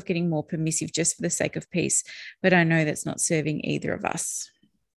feel myself getting more permissive just for the sake of peace. But I know that's not serving either of us.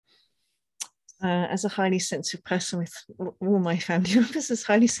 As a highly sensitive person, with all my family members as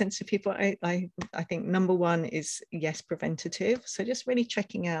highly sensitive people, I think number one is, yes, preventative. So just really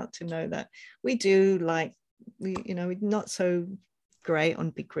checking out to know that we're not so great on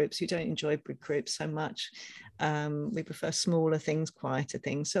big groups. We don't enjoy big groups so much. We prefer smaller things, quieter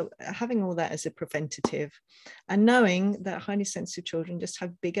things. So having all that as a preventative, and knowing that highly sensitive children just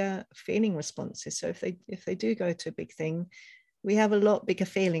have bigger feeling responses. So if they do go to a big thing, we have a lot bigger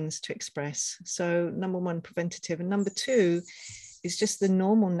feelings to express. So number one, preventative. And number two is just the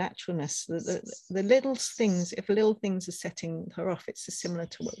normal naturalness, the little things. If little things are setting her off, it's similar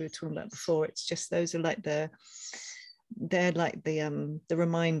to what we were talking about before. It's just those are like they're like the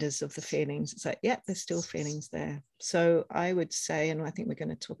reminders of the feelings. It's like, yeah, there's still feelings there. So I would say, and I think we're going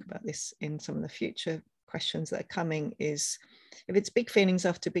to talk about this in some of the future questions that are coming, is if it's big feelings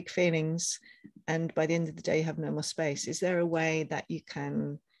after big feelings, and by the end of the day you have no more space, is there a way that you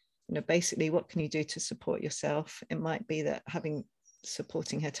can, basically what can you do to support yourself? It might be that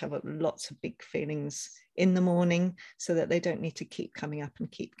supporting her to have lots of big feelings in the morning so that they don't need to keep coming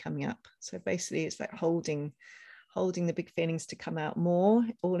up. So basically it's like holding the big feelings to come out more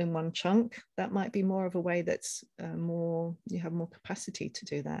all in one chunk. That might be more of a way that's you have more capacity to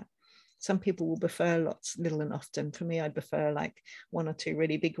do that. Some people will prefer lots, little and often. For me, I'd prefer like one or two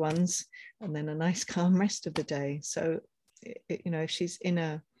really big ones and then a nice calm rest of the day. So, if she's in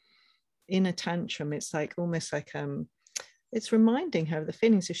a tantrum, it's like almost like it's reminding her of the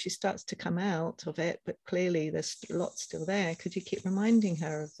feelings. If she starts to come out of it, but clearly there's lots still there, could you keep reminding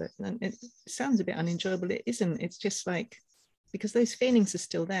her of it? And it sounds a bit unenjoyable. It isn't. It's just like, because those feelings are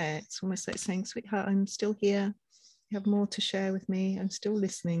still there. It's almost like saying, sweetheart, I'm still here. You have more to share with me. I'm still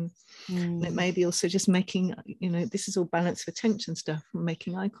listening. And it may be also just making, this is all balance of attention stuff,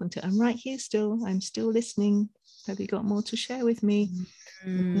 making eye contact. I'm right here still. I'm still listening. Have you got more to share with me?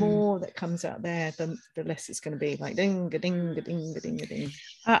 The more that comes out there, the less it's going to be like ding, ding, ding, ding, ding, ding.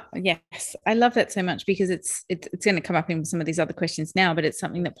 Yes, I love that so much, because it's going to come up in some of these other questions now, but it's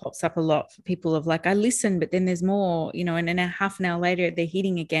something that pops up a lot for people of like, I listen, but then there's more, and then half an hour later they're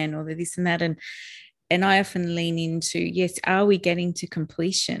hitting again, or they're this and that. And I often lean into, yes, are we getting to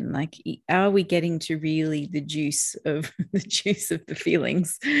completion? Like, are we getting to really the juice of the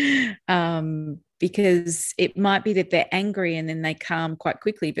feelings? Because it might be that they're angry and then they calm quite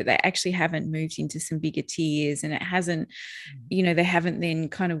quickly, but they actually haven't moved into some bigger tears, and it hasn't, they haven't then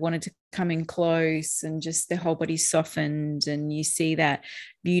kind of wanted to come in close, and just their whole body's softened, and you see that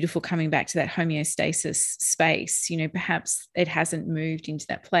beautiful coming back to that homeostasis space. Perhaps it hasn't moved into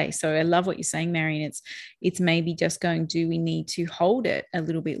that place. So I love what you're saying, Marion. It's maybe just going, do we need to hold it a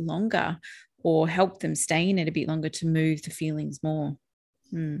little bit longer, or help them stay in it a bit longer to move the feelings more?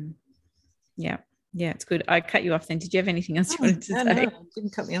 Yeah, it's good. I cut you off then. Did you have anything else you wanted to say? No,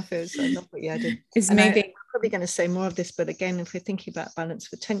 didn't cut me off. I love what you added. I'm probably going to say more of this, but again, if we're thinking about balance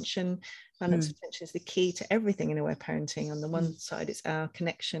of attention is the key to everything in aware parenting. On the one side, it's our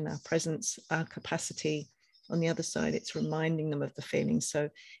connection, our presence, our capacity. On the other side, it's reminding them of the feelings. So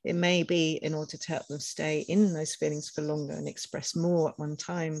it may be, in order to help them stay in those feelings for longer and express more at one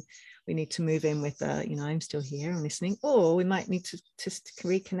time, we need to move in with I'm still here, I'm listening, or we might need to just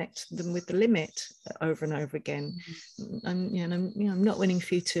reconnect them with the limit over and over again. I'm not willing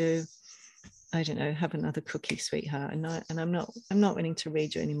for you to, I don't know, have another cookie, sweetheart, and I'm not willing to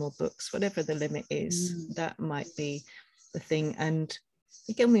read you any more books. Whatever the limit is, that might be the thing. And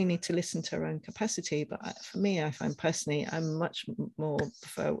again, we need to listen to our own capacity. But for me, I find personally, I'm much more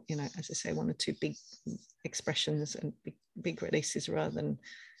prefer, as I say, one or two big expressions and big releases rather than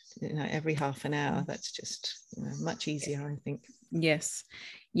every half an hour. That's just much easier, I think. Yes.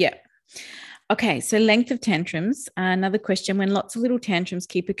 Yeah. Okay, so length of tantrums. Another question: when lots of little tantrums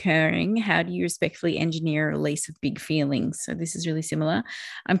keep occurring, how do you respectfully engineer a release of big feelings? So this is really similar.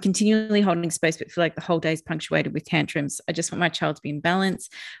 I'm continually holding space, but feel like the whole day is punctuated with tantrums. I just want my child to be in balance.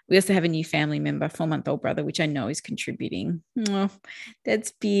 We also have a new family member, 4-month-old brother, which I know is contributing. Oh,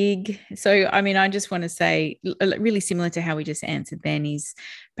 that's big. So, I mean, I just want to say, really similar to how we just answered then, is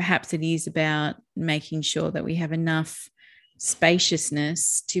perhaps it is about making sure that we have enough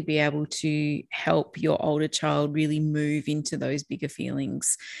spaciousness to be able to help your older child really move into those bigger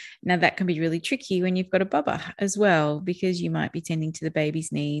feelings. Now, that can be really tricky when you've got a bubba as well, because you might be tending to the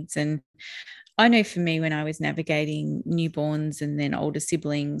baby's needs. And I know for me, when I was navigating newborns and then older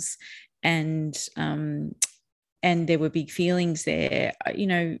siblings, and there were big feelings there,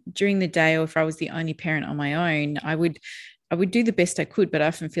 during the day, or if I was the only parent on my own, I would do the best I could, but I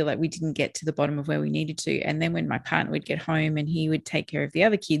often feel like we didn't get to the bottom of where we needed to. And then when my partner would get home and he would take care of the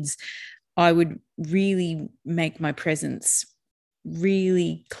other kids, I would really make my presence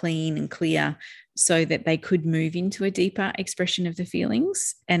really clean and clear so that they could move into a deeper expression of the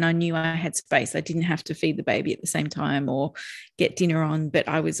feelings. And I knew I had space. I didn't have to feed the baby at the same time or get dinner on, but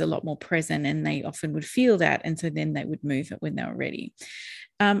I was a lot more present, and they often would feel that. And so then they would move it when they were ready.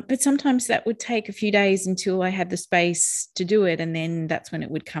 But sometimes that would take a few days until I had the space to do it. And then that's when it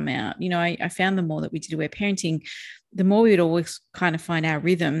would come out. I found the more that we did aware parenting, the more we would always kind of find our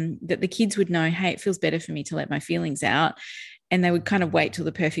rhythm, that the kids would know, hey, it feels better for me to let my feelings out. And they would kind of wait till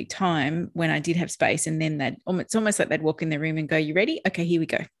the perfect time when I did have space. And then it's almost like they'd walk in their room and go, you ready? Okay, here we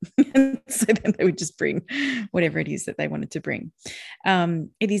go. So then they would just bring whatever it is that they wanted to bring.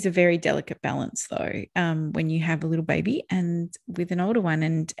 It is a very delicate balance, though, when you have a little baby and with an older one.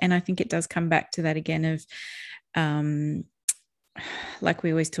 And I think it does come back to that again of, like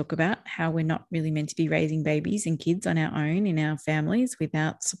we always talk about, how we're not really meant to be raising babies and kids on our own in our families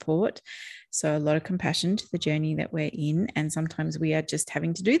without support. So a lot of compassion to the journey that we're in. And sometimes we are just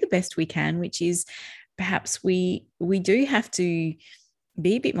having to do the best we can, which is perhaps we do have to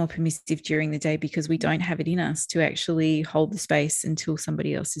be a bit more permissive during the day because we don't have it in us to actually hold the space until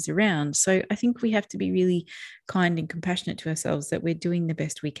somebody else is around. So I think we have to be really kind and compassionate to ourselves that we're doing the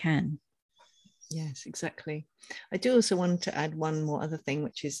best we can. Yes, exactly. I do also want to add one more other thing,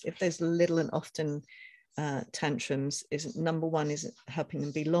 which is if there's little and often tantrums, is number one is helping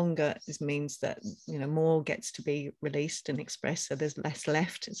them be longer. This means that more gets to be released and expressed, so there's less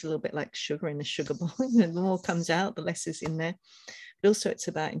left. It's a little bit like sugar in a sugar bowl. The more comes out, the less is in there. But also it's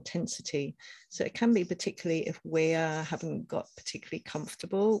about intensity. So it can be particularly if we haven't got particularly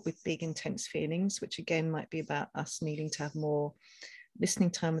comfortable with big intense feelings, which again might be about us needing to have more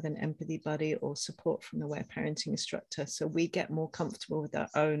listening time with an empathy buddy or support from the aware parenting instructor, so we get more comfortable with our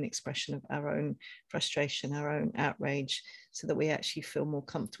own expression of our own frustration, our own outrage, so that we actually feel more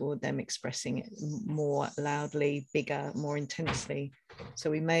comfortable with them expressing it more loudly, bigger, more intensely. So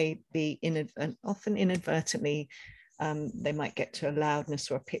we may be often inadvertently, they might get to a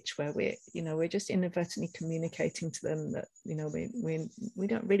loudness or a pitch where we're just inadvertently communicating to them that we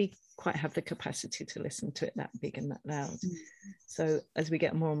don't really quite have the capacity to listen to it that big and that loud. So as we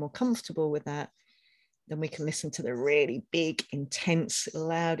get more and more comfortable with that, then we can listen to the really big, intense,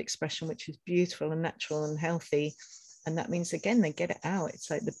 loud expression, which is beautiful and natural and healthy. And that means, again, they get it out. It's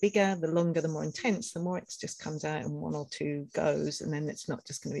like the bigger, the longer, the more intense, the more it just comes out in one or two goes. And then it's not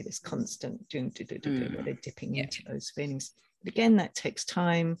just going to be this constant where they're dipping into those feelings. But again, that takes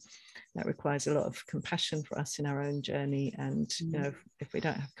time. That requires a lot of compassion for us in our own journey. And if we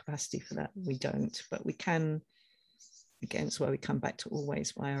don't have capacity for that, we don't. But we can. Again, it's where we come back to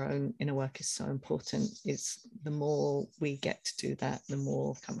always why our own inner work is so important, is the more we get to do that, the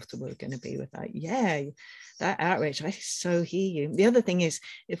more comfortable we're going to be with that. Yeah, that outrage, I so hear you. The other thing is,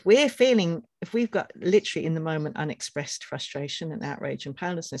 if we've got literally in the moment unexpressed frustration and outrage and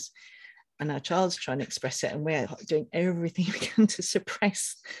powerlessness, and our child's trying to express it, and we're doing everything we can to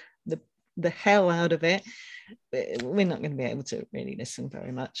suppress the hell out of it, we're not going to be able to really listen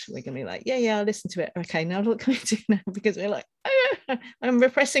very much. We're going to be like, yeah, I'll listen to it. Okay, now what can we do now? Because we're like, I'm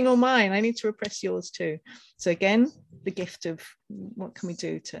repressing all mine. I need to repress yours too. So again, the gift of what can we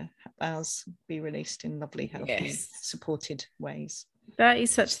do to have ours be released in lovely, healthy, supported ways. That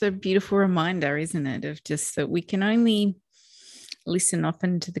is such the beautiful reminder, isn't it? Of just that we can only listen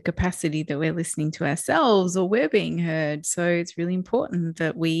often to the capacity that we're listening to ourselves or we're being heard. So it's really important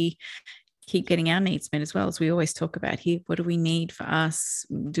that we keep getting our needs met as well, as we always talk about here. What do we need for us?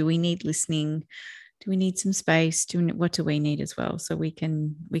 Do we need listening? Do we need some space? What do we need as well? So we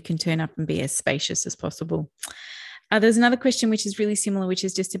can turn up and be as spacious as possible. There's another question which is really similar, which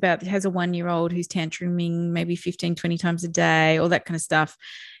is just about, it has a 1-year-old who's tantruming maybe 15, 20 times a day, all that kind of stuff.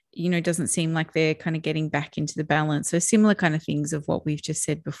 doesn't seem like they're kind of getting back into the balance. So similar kind of things of what we've just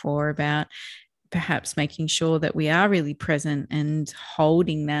said before about perhaps making sure that we are really present and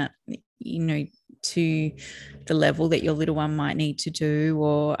holding that, to the level that your little one might need to do,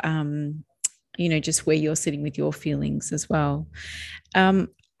 or, just where you're sitting with your feelings as well.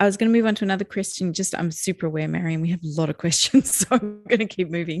 I was going to move on to another question. I'm super aware, Marion, we have a lot of questions, so I'm going to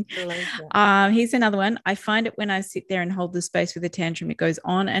keep moving. Here's another one. I find it when I sit there and hold the space with a tantrum, it goes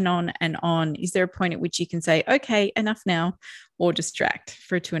on and on and on. Is there a point at which you can say, okay, enough now, or distract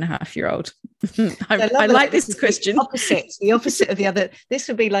for a 2.5-year-old? I like this question. The opposite of the other. This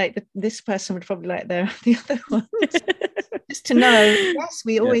would be like, this person would probably like the other one. Just to know, yes,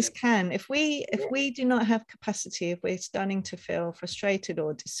 we always can. If we do not have capacity, if we're starting to feel frustrated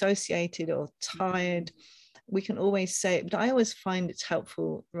or dissociated or tired, we can always say it. But I always find it's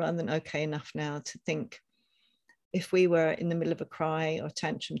helpful, rather than okay, enough now, to think, if we were in the middle of a cry or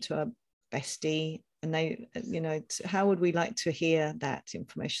tantrum to our bestie, and they, how would we like to hear that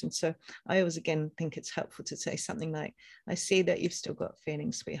information? So I always, again, think it's helpful to say something like, I see that you've still got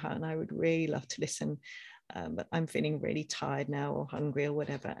feelings, sweetheart, and I would really love to listen. But I'm feeling really tired now, or hungry, or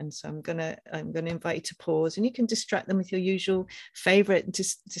whatever, and so I'm gonna invite you to pause, and you can distract them with your usual favorite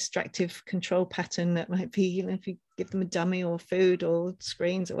distractive control pattern. That might be, if you give them a dummy or food or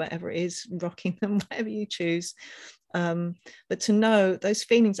screens or whatever it is, rocking them, whatever you choose. But to know those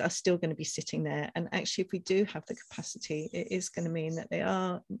feelings are still going to be sitting there, and actually, if we do have the capacity, it is going to mean that they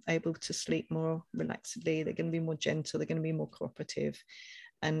are able to sleep more relaxedly. They're going to be more gentle. They're going to be more cooperative.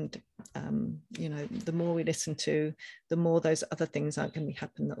 And, the more we listen to, the more those other things aren't going to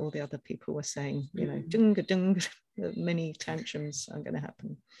happen that all the other people were saying, dunga dung, many tantrums are going to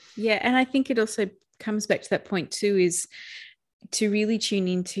happen. Yeah. And I think it also comes back to that point too, is to really tune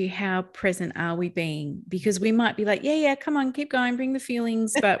into how present are we being, because we might be like, yeah, come on, keep going, bring the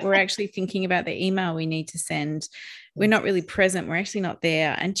feelings, but we're actually thinking about the email we need to send. We're not really present. We're actually not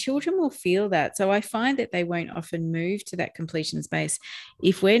there. And children will feel that. So I find that they won't often move to that completion space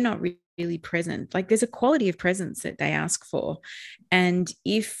if we're not really present. Like, there's a quality of presence that they ask for. And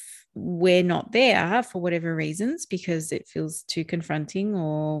if we're not there for whatever reasons, because it feels too confronting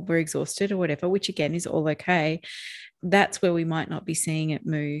or we're exhausted or whatever, which again is all okay, that's where we might not be seeing it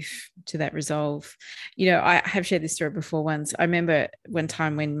move to that resolve. I have shared this story before once. I remember one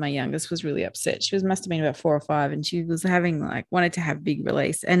time when my youngest was really upset. She must have been about 4 or 5, and she was wanted to have big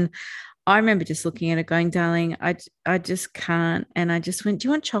release. And I remember just looking at her going, darling, I just can't. And I just went, do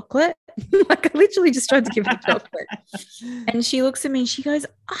you want chocolate? I literally just tried to give her chocolate. And she looks at me and she goes,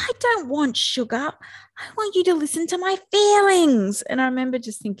 I don't want sugar. I want you to listen to my feelings. And I remember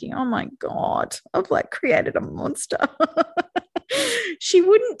just thinking, oh my God, I've created a monster. She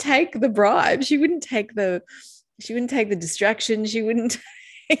wouldn't take the bribe. She wouldn't take the distraction. She wouldn't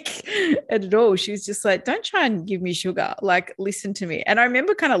take it at all. She was just like, don't try and give me sugar. Listen to me. And I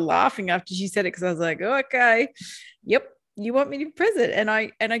remember kind of laughing after she said it, because I was like, oh, okay, yep, you want me to be present? And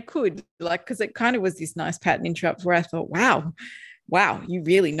I could, because it kind of was this nice pattern interrupt where I thought, wow, you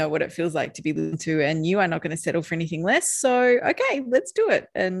really know what it feels like to be listened to, and you are not going to settle for anything less. So, okay, let's do it.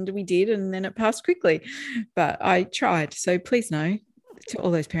 And we did, and then it passed quickly. But I tried. So please know, to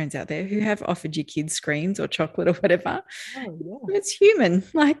all those parents out there who have offered your kids screens or chocolate or whatever, it's human.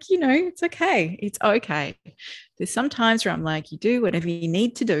 It's okay. It's okay. There's some times where I'm like, you do whatever you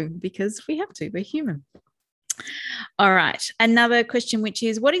need to do, because we have to. We're human. All right. Another question, which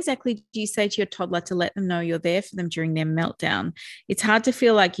is, what exactly do you say to your toddler to let them know you're there for them during their meltdown? It's hard to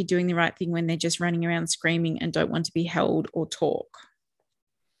feel like you're doing the right thing when they're just running around screaming and don't want to be held or talk.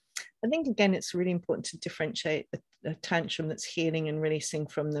 I think, again, it's really important to differentiate a tantrum that's healing and releasing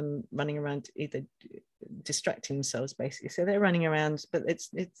from them running around, either distracting themselves, basically. So they're running around, but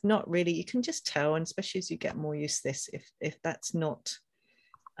it's not really, you can just tell, and especially as you get more used to this, if that's not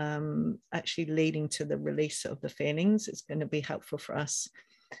actually leading to the release of the feelings, it's going to be helpful for us.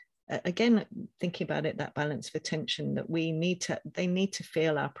 Again, thinking about it, that balance of attention that they need to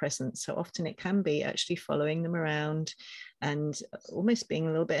feel our presence. So often it can be actually following them around and almost being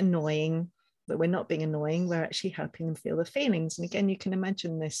a little bit annoying, but we're not being annoying, we're actually helping them feel the feelings. And again, you can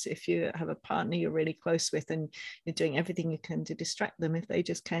imagine this if you have a partner you're really close with and you're doing everything you can to distract them. If they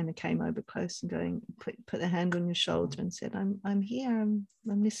just came over close and going, put their hand on your shoulder and said, I'm here, I'm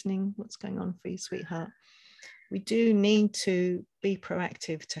listening, what's going on for you, sweetheart? We do need to be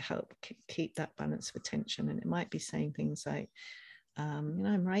proactive to help keep that balance of attention. And it might be saying things like,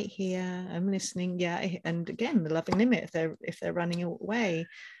 I'm right here, I'm listening. Yeah. And again, the loving limit, if they're running away,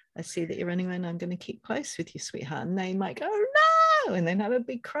 I see that you're running away and I'm going to keep close with you, sweetheart. And they might go, oh, no, and then have a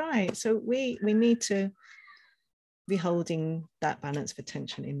big cry. So we need to be holding that balance of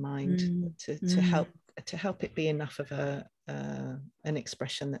attention in mind to help it be enough of an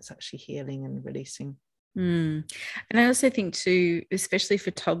expression that's actually healing and releasing. And I also think too, especially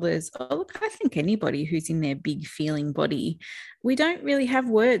for toddlers, look, I think anybody who's in their big feeling body, we don't really have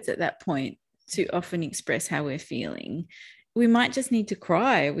words at that point to often express how we're feeling. We might just need to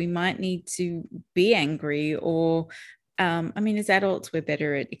cry. We might need to be angry, or as adults, we're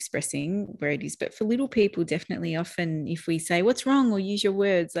better at expressing where it is. But for little people, definitely often if we say, what's wrong, or use your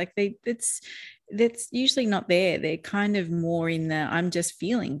words, like that's usually not there. They're kind of more in the, I'm just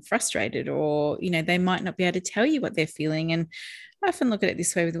feeling frustrated, or, they might not be able to tell you what they're feeling. And I often look at it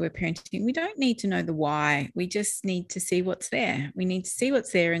this way with the word parenting. We don't need to know the why. We just need to see what's there. We need to see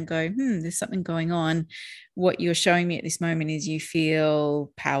what's there and go, there's something going on. What you're showing me at this moment is you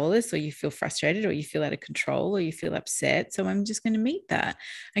feel powerless, or you feel frustrated, or you feel out of control, or you feel upset. So I'm just going to meet that.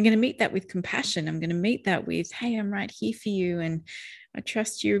 I'm going to meet that with compassion. I'm going to meet that with, hey, I'm right here for you. And I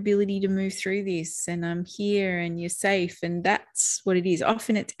trust your ability to move through this, and I'm here and you're safe. And that's what it is.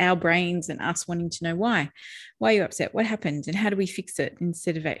 Often it's our brains and us wanting to know why are you upset? What happened? And how do we fix it?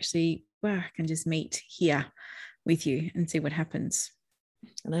 Instead of actually, I can just meet here with you and see what happens.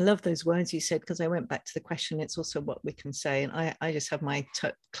 And I love those words you said, because I went back to the question. It's also what we can say. And I just have my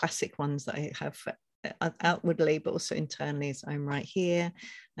classic ones that I have outwardly, but also internally, is I'm right here,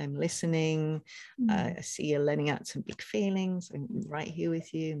 I'm listening, I see you're letting out some big feelings, I'm right here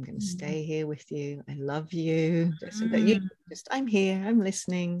with you, I'm going to stay here with you, I love you. I'm here, I'm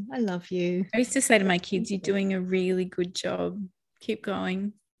listening, I love you. I used to say to my kids, you're doing a really good job, keep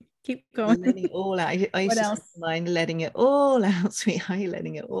going. Letting it all out. I used to mind letting it all out, sweetheart. You're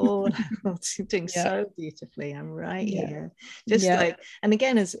letting it all out. You're doing so beautifully. I'm right here. And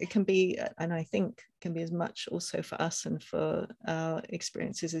again, as it can be, and I think can be as much also for us and for our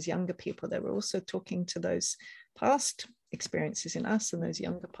experiences as younger people, that we're also talking to those past experiences in us and those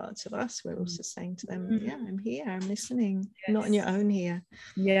younger parts of us. We're also saying to them, I'm here, I'm listening. You're not on your own here.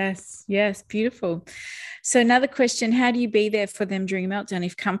 Yes, beautiful. So another question, how do you be there for them during a meltdown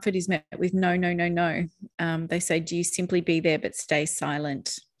if comfort is met with no? They say, do you simply be there but stay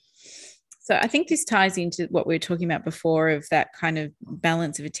silent? So I think this ties into what we were talking about before, of that kind of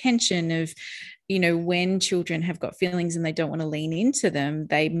balance of attention of, when children have got feelings and they don't want to lean into them,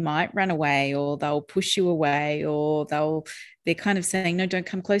 they might run away, or they'll push you away, or they're kind of saying, no, don't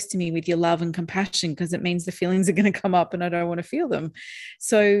come close to me with your love and compassion, because it means the feelings are going to come up and I don't want to feel them.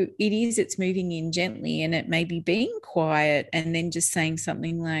 So it's moving in gently, and it may be being quiet and then just saying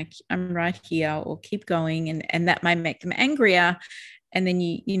something like, I'm right here, or keep going. And that may make them angrier. And then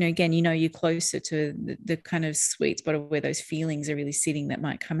you're closer to the kind of sweet spot of where those feelings are really sitting that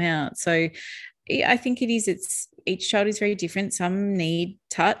might come out. So I think each child is very different. Some need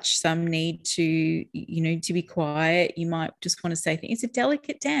touch, some need to be quiet. You might just want to say things. It's a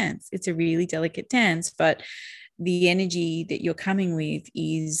delicate dance. It's a really delicate dance, but the energy that you're coming with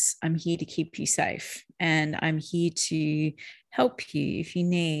is, I'm here to keep you safe, and I'm here to help you if you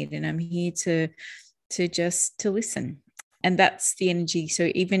need, and I'm here to listen. And that's the energy. So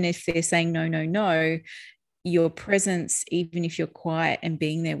even if they're saying no, your presence, even if you're quiet and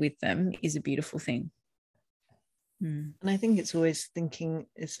being there with them, is a beautiful thing. And I think it's always thinking,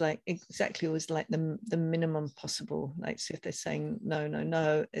 it's like exactly always like the minimum possible. Like, so if they're saying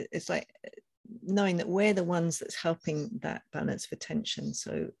no, it's like knowing that we're the ones that's helping that balance for tension.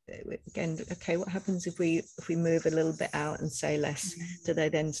 So again, okay, what happens if we move a little bit out and say less? Do they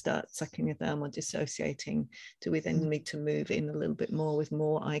then start sucking a thumb or dissociating? Do we then need to move in a little bit more with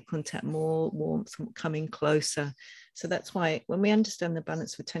more eye contact, more warmth, coming closer? So that's why when we understand the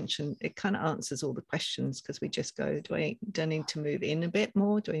balance for tension, it kind of answers all the questions, because we just go, do I need to move in a bit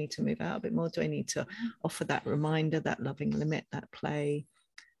more? Do I need to move out a bit more? Do I need to offer that reminder, that loving limit, that play?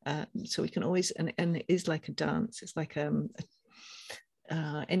 So we can always, and it is like a dance. It's like any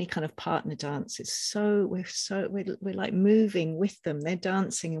kind of partner dance. We're like moving with them. They're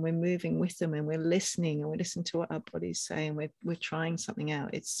dancing and we're moving with them, and we're listening, and we listen to what our body's saying. We're trying something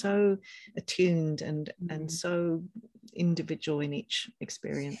out. It's so attuned and so individual in each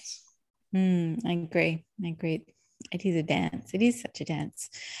experience. I agree. It is a dance. It is such a dance.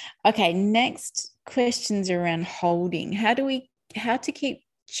 Okay, next questions around holding. How to keep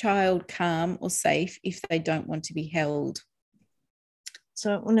child calm or safe if they don't want to be held?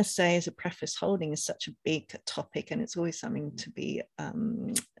 So I want to say, as a preface, holding is such a big topic, and it's always something to be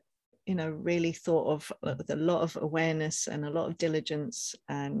really thought of with a lot of awareness and a lot of diligence.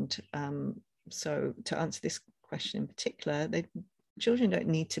 And so to answer this question in particular, children don't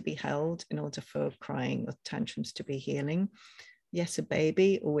need to be held in order for crying or tantrums to be healing. Yes, a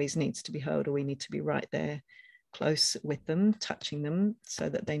baby always needs to be held, or we need to be right there close with them, touching them, so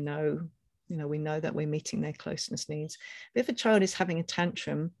that they know, we know that we're meeting their closeness needs. But if a child is having a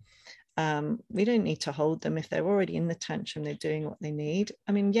tantrum, we don't need to hold them. If they're already in the tantrum, they're doing what they need.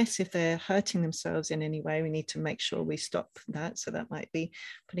 I mean, yes, if they're hurting themselves in any way, we need to make sure we stop that. So that might be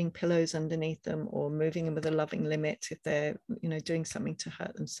putting pillows underneath them, or moving them with a loving limit if they're, doing something to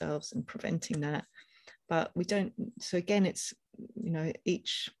hurt themselves, and preventing that. But we don't. So again, it's,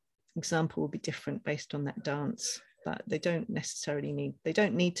 each example will be different based on that dance. But they don't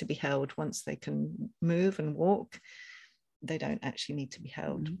need to be held. Once they can move and walk, they don't actually need to be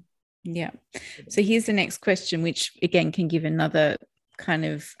held. Yeah. So here's the next question, which again can give another kind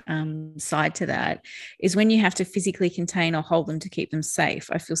of side to that, is when you have to physically contain or hold them to keep them safe.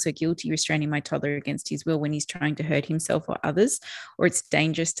 I feel so guilty restraining my toddler against his will when he's trying to hurt himself or others, or it's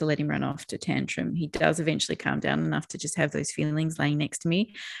dangerous to let him run off to tantrum. He does eventually calm down enough to just have those feelings laying next to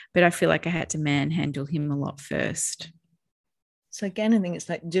me, but I feel like I had to manhandle him a lot first. So again, I think it's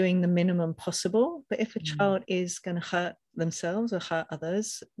like doing the minimum possible. But if a child is going to hurt themselves or hurt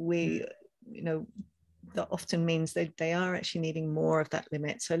others, that often means they are actually needing more of that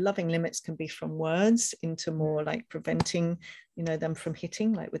limit. So loving limits can be from words into more like preventing, them from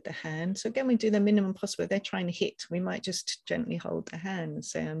hitting, like with the hand. So again, we do the minimum possible. If they're trying to hit, we might just gently hold the hand and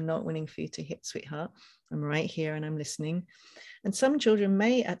say, I'm not willing for you to hit, sweetheart. I'm right here and I'm listening. And some children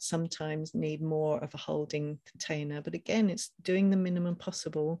may at some times need more of a holding container, but again, it's doing the minimum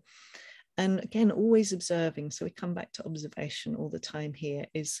possible. And again, always observing. So we come back to observation all the time here,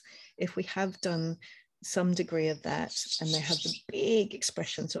 is if we have done some degree of that and they have the big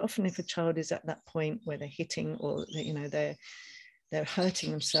expression. So often if a child is at that point where they're hitting, or they're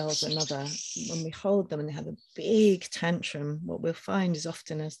hurting themselves or another, when we hold them and they have a big tantrum, what we'll find is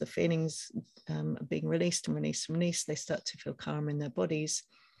often as the feelings are being released and released, they start to feel calmer in their bodies.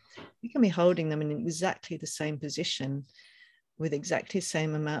 We can be holding them in exactly the same position with exactly the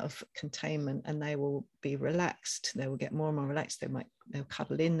same amount of containment, and they will be relaxed. They will get more and more relaxed. They'll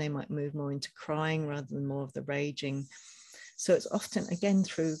cuddle in, they might move more into crying rather than more of the raging. So it's often, again,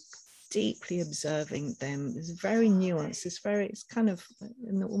 through deeply observing them. It's very nuanced. It's kind of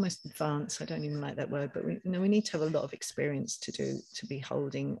almost advanced. I don't even like that word, but we need to have a lot of experience to be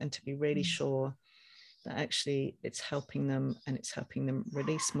holding and to be really sure that actually it's helping them and it's helping them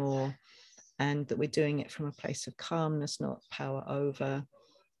release more, and that we're doing it from a place of calmness, not power over.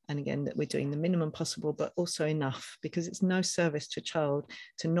 And again, that we're doing the minimum possible, but also enough, because it's no service to a child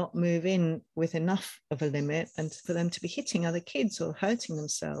to not move in with enough of a limit and for them to be hitting other kids or hurting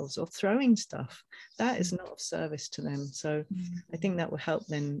themselves or throwing stuff. That is not of service to them. So I think that will help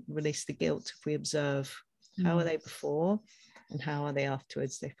then release the guilt if we observe how are they before and how are they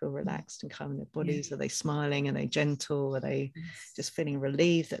afterwards. They feel relaxed and calm in their bodies. Are they smiling? Are they gentle? Are they just feeling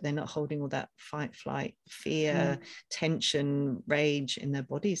relieved that they're not holding all that fight, flight, fear, tension, rage in their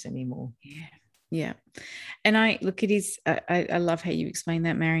bodies anymore? Yeah. And I love how you explain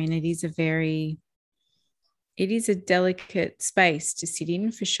that, Marion. It is a delicate space to sit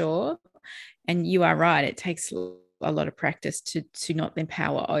in, for sure. And you are right. It takes a lot of practice to not then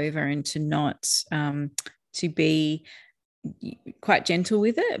power over, and to not to be quite gentle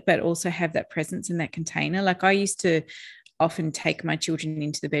with it, but also have that presence in that container. Like I used to often take my children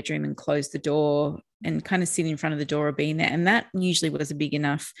into the bedroom and close the door and kind of sit in front of the door or be in there. And that usually was a big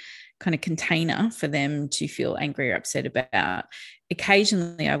enough kind of container for them to feel angry or upset about.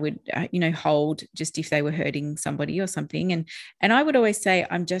 Occasionally I would, hold just if they were hurting somebody or something. And I would always say,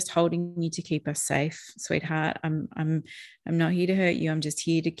 I'm just holding you to keep us safe, sweetheart. I'm not here to hurt you. I'm just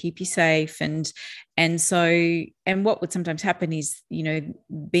here to keep you safe. And what would sometimes happen is,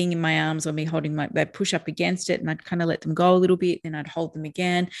 being in my arms or me holding they'd push up against it, and I'd kind of let them go a little bit, then I'd hold them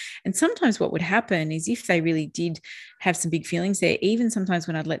again. And sometimes what would happen is, if they really did have some big feelings there, even sometimes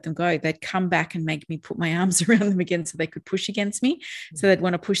when I'd let them go, they'd come back and make me put my arms around them again so they could push against me. So they'd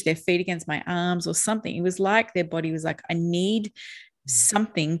want to push their feet against my arms or something. It was like their body was like, I need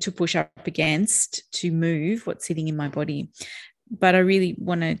something to push up against to move what's sitting in my body. But I really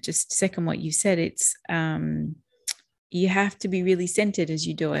want to just second what you said. It's you have to be really centered as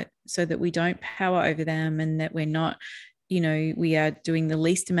you do it, so that we don't power over them, and that we're not, we are doing the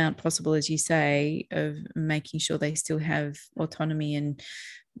least amount possible, as you say, of making sure they still have autonomy and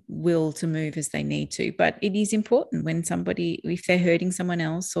will to move as they need to. But it is important when if they're hurting someone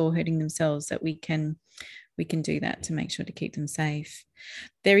else or hurting themselves, that we can we can do that to make sure to keep them safe.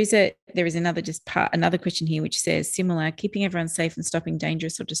 There is another question here which says similar, keeping everyone safe and stopping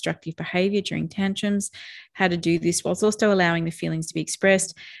dangerous or destructive behavior during tantrums, how to do this whilst also allowing the feelings to be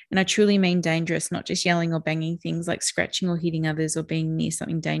expressed. And I truly mean dangerous, not just yelling or banging things like scratching or hitting others or being near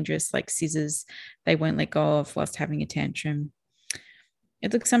something dangerous like scissors they won't let go of whilst having a tantrum.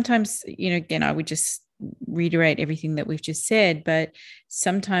 It looks sometimes, again, I would just reiterate everything that we've just said, but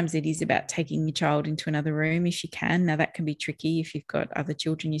sometimes it is about taking your child into another room if you can. Now that can be tricky if you've got other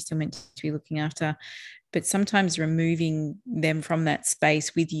children you're still meant to be looking after, but sometimes removing them from that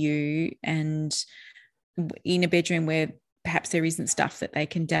space with you and in a bedroom where perhaps there isn't stuff that they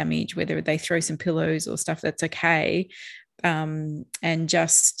can damage, whether they throw some pillows or stuff, that's okay. And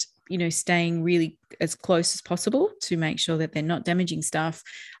just staying really as close as possible to make sure that they're not damaging stuff.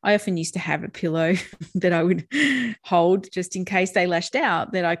 I often used to have a pillow that I would hold just in case they lashed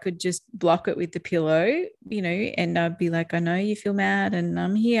out, that I could just block it with the pillow, and I'd be like, I know you feel mad and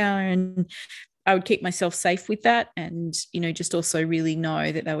I'm here. And I would keep myself safe with that. And, just also really know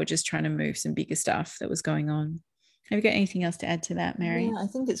that they were just trying to move some bigger stuff that was going on. Have you got anything else to add to that, Mary? Yeah, I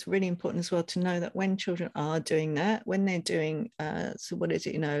think it's really important as well to know that when children are doing that, when they're doing, so what is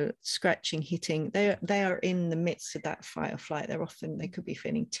it, scratching, hitting, they are in the midst of that fight or flight. They could be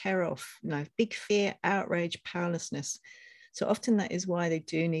feeling terror, big fear, outrage, powerlessness. So often that is why they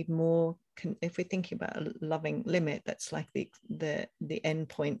do need more. If we're thinking about a loving limit, that's like the end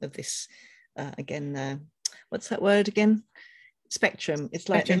point of this. What's that word again? Spectrum. It's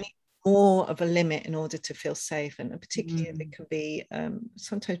like they need more of a limit in order to feel safe, and particularly if it can be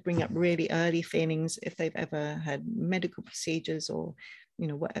sometimes bring up really early feelings if they've ever had medical procedures or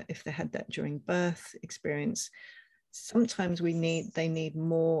if they had that during birth experience. Sometimes they need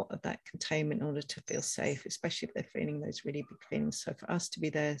more of that containment in order to feel safe, especially if they're feeling those really big feelings. So for us to be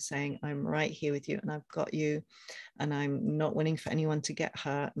there saying, I'm right here with you and I've got you and I'm not willing for anyone to get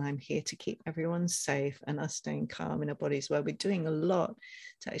hurt and I'm here to keep everyone safe, and us staying calm in our bodies, where we're doing a lot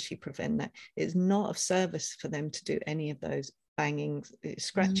to actually prevent that. It's not of service for them to do any of those banging,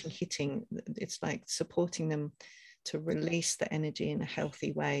 scratching, hitting. It's like supporting them to release the energy in a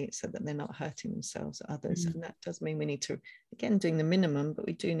healthy way so that they're not hurting themselves or others. And that does mean we need to, again, doing the minimum, but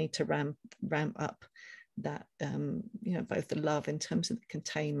we do need to ramp up that, both the love in terms of the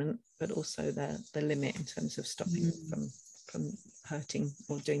containment, but also the limit in terms of stopping from hurting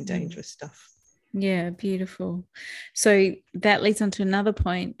or doing dangerous stuff. Yeah, beautiful. So that leads on to another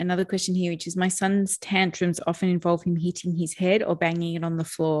question here, which is, my son's tantrums often involve him hitting his head or banging it on the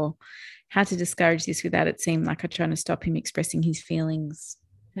floor. How to discourage this without it seem like I'm trying to stop him expressing his feelings?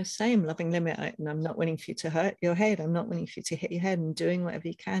 The same loving limit. And I'm not willing for you to hurt your head. I'm not willing for you to hit your head, and doing whatever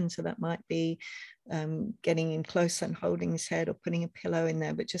you can. So that might be getting in closer and holding his head or putting a pillow in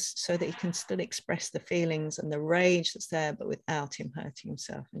there, but just so that he can still express the feelings and the rage that's there, but without him hurting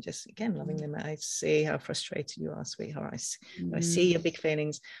himself. And just, again, loving limit. I see how frustrated you are, sweetheart. I see your big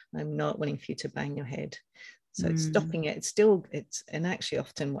feelings. I'm not willing for you to bang your head. So it's stopping it. And actually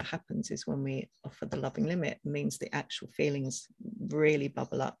often what happens is when we offer the loving limit, it means the actual feelings really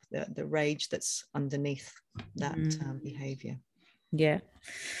bubble up, the rage that's underneath that behavior. Yeah.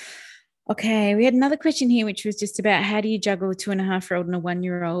 Okay, we had another question here, which was just about how do you juggle a 2.5-year-old and a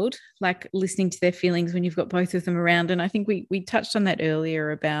 1-year-old, like listening to their feelings when you've got both of them around. And I think we touched on that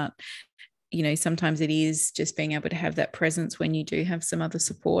earlier about, sometimes it is just being able to have that presence when you do have some other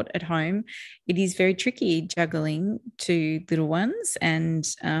support at home. It is very tricky juggling 2 little ones. And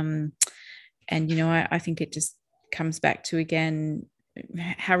I think it just comes back to, again,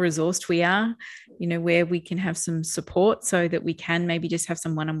 how resourced we are, where we can have some support so that we can maybe just have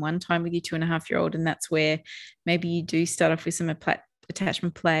some one-on-one time with your 2.5-year-old. And that's where maybe you do start off with some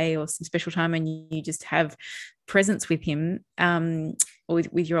attachment play or some special time, and you just have presence with him or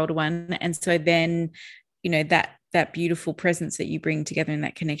with your older one. And so then, that beautiful presence that you bring together in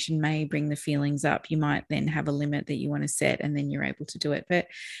that connection may bring the feelings up. You might then have a limit that you want to set, and then you're able to do it. But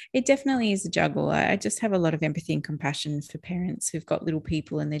it definitely is a juggle. I just have a lot of empathy and compassion for parents who've got little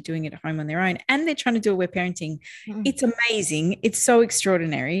people and they're doing it at home on their own, and they're trying to do aware parenting. It's amazing. It's so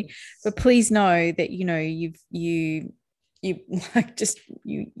extraordinary. But please know that, you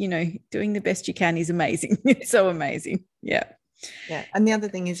doing the best you can is amazing. It's so amazing. Yeah. And the other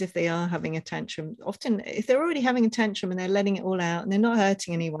thing is, if they are having a tantrum, often if they're already having a tantrum and they're letting it all out and they're not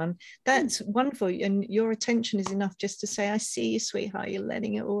hurting anyone, that's wonderful. And your attention is enough just to say, I see you, sweetheart, you're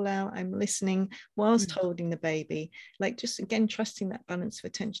letting it all out, I'm listening, whilst holding the baby. Like, just again, trusting that balance of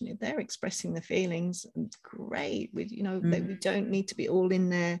attention. If they're expressing the feelings, great. We don't need to be all in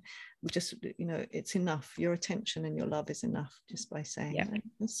there. We just, it's enough. Your attention and your love is enough, just by saying,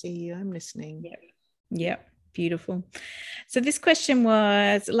 I see you, I'm listening. Yeah. Beautiful. So this question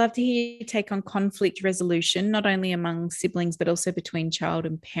was, I'd love to hear your take on conflict resolution, not only among siblings, but also between child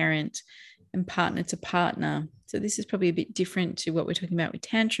and parent and partner to partner. So this is probably a bit different to what we're talking about with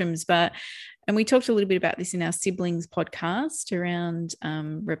tantrums, and we talked a little bit about this in our siblings podcast around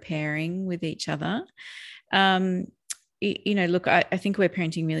repairing with each other. Look, I think Where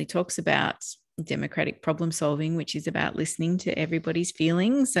Parenting really talks about democratic problem solving, which is about listening to everybody's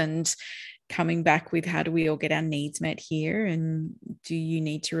feelings and coming back with, how do we all get our needs met here, and do you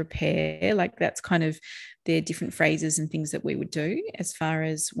need to repair? Like, that's kind of their different phrases and things that we would do as far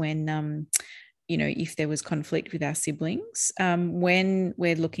as when if there was conflict with our siblings. When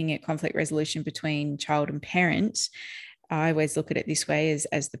we're looking at conflict resolution between child and parent, I always look at it this way: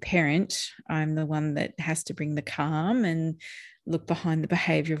 as the parent, I'm the one that has to bring the calm and look behind the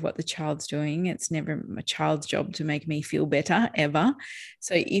behavior of what the child's doing. It's never my child's job to make me feel better, ever.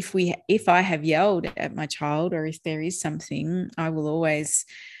 So if I have yelled at my child, or if there is something, I will always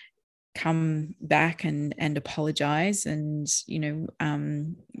come back and apologize, and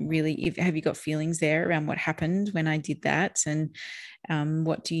really, have you got feelings there around what happened when I did that, and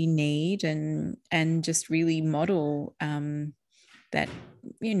what do you need, and just really model that,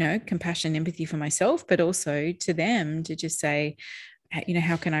 compassion, empathy for myself, but also to them, to just say,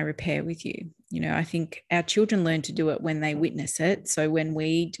 how can I repair with you? I think our children learn to do it when they witness it. So when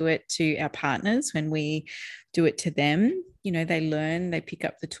we do it to our partners, when we do it to them, they learn, they pick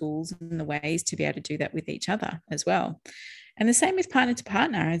up the tools and the ways to be able to do that with each other as well. And the same with partner to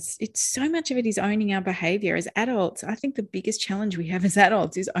partner. It's so much of it is owning our behavior. As adults, I think the biggest challenge we have as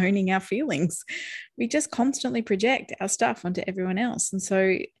adults is owning our feelings. We just constantly project our stuff onto everyone else. And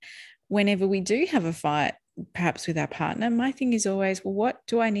so whenever we do have a fight, perhaps with our partner, my thing is always, well, what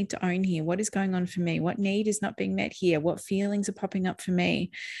do I need to own here? What is going on for me? What need is not being met here? What feelings are popping up for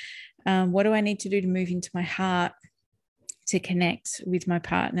me? What do I need to do to move into my heart, to connect with my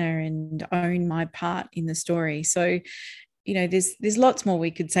partner and own my part in the story? So, there's lots more we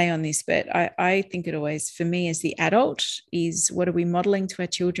could say on this, but I think it always, for me as the adult, is what are we modeling to our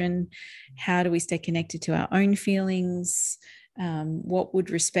children? How do we stay connected to our own feelings? What would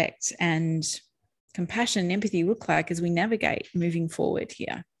respect and compassion and empathy look like as we navigate moving forward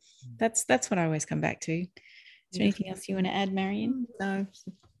here? That's what I always come back to. Is there anything else you want to add, Marion? No,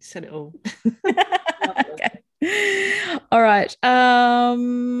 you said it all. Okay. All right.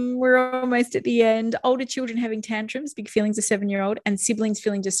 We're almost at the end. Older children having tantrums, big feelings, a 7-year-old, and siblings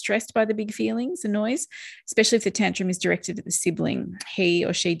feeling distressed by the big feelings and noise, especially if the tantrum is directed at the sibling. He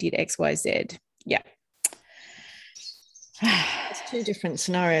or she did X, Y, Z. Yeah. There's two different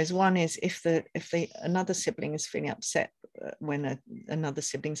scenarios. One is if another sibling is feeling upset when another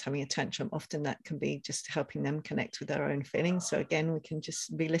sibling's having a tantrum. Often that can be just helping them connect with their own feelings. So again, we can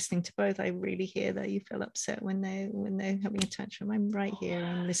just be listening to both. I really hear that you feel upset when they're having a tantrum. I'm right here.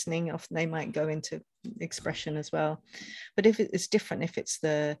 I'm listening. Often they might go into expression as well. But if it's different, if it's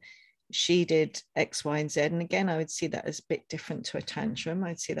she did X, Y, and Z. And again, I would see that as a bit different to a tantrum.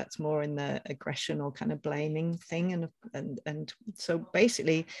 I'd see that's more in the aggression or kind of blaming thing. And so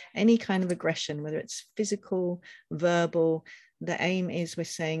basically any kind of aggression, whether it's physical, verbal, the aim is we're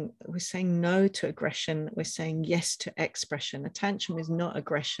saying no to aggression. We're saying yes to expression. A tantrum is not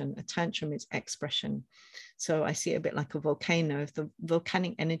aggression. A tantrum is expression. So I see it a bit like a volcano. If the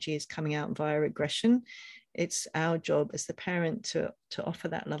volcanic energy is coming out via aggression, it's our job as the parent to offer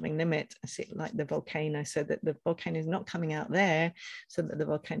that loving limit. I see it like the volcano, so that the volcano is not coming out there, so that the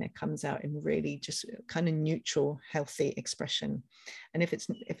volcano comes out in really just kind of neutral, healthy expression. And if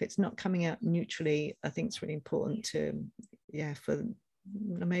it's not coming out neutrally, I think it's really important to, for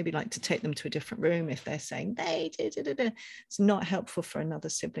maybe like to take them to a different room if they're saying they did. It's not helpful for another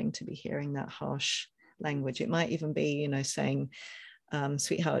sibling to be hearing that harsh language. It might even be, saying,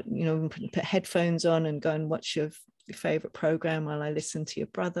 sweetheart, put headphones on and go and watch your favorite program while I listen to your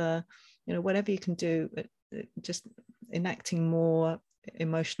brother. Whatever you can do, just enacting more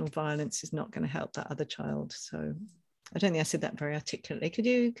emotional violence is not going to help that other child. So I don't think I said that very articulately. Could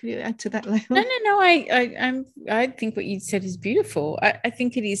you add to that, Layla? No. I think what you said is beautiful. I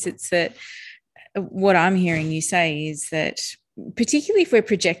think it is. It's that what I'm hearing you say is that, particularly if we're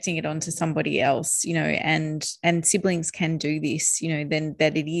projecting it onto somebody else, and siblings can do this, then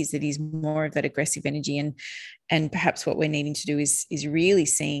that it is more of that aggressive energy, and perhaps what we're needing to do is really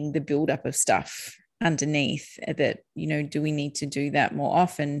seeing the buildup of stuff underneath that, do we need to do that more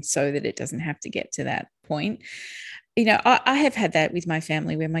often so that it doesn't have to get to that point? I have had that with my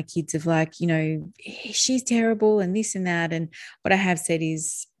family where my kids have she's terrible and this and that. And what I have said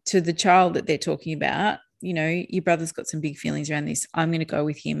is to the child that they're talking about, you know, your brother's got some big feelings around this. I'm going to go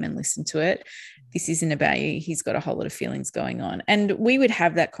with him and listen to it. This isn't about you. He's got a whole lot of feelings going on. And we would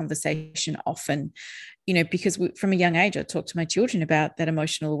have that conversation often, you know, because from a young age, I talk to my children about that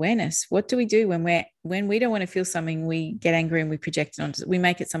emotional awareness. What do we do when we don't want to feel something? We get angry and we project it onto, we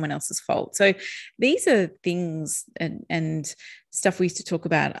make it someone else's fault. So these are things and stuff we used to talk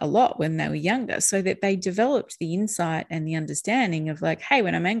about a lot when they were younger, so that they developed the insight and the understanding of like, hey,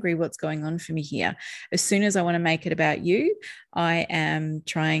 when I'm angry, what's going on for me here? As soon as I want to make it about you, I'm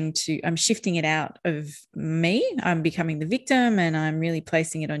shifting it out of me. I'm becoming the victim and I'm really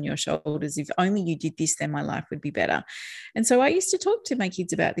placing it on your shoulders. If only you did this, then my life would be better. And so I used to talk to my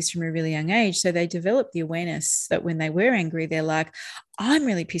kids about this from a really young age. So they developed the awareness that when they were angry, they're like, I'm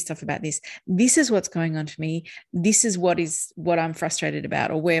really pissed off about this. This is what's going on for me. This is what I'm frustrated about,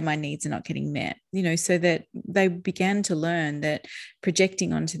 or where my needs are not getting met, you know, so that they began to learn that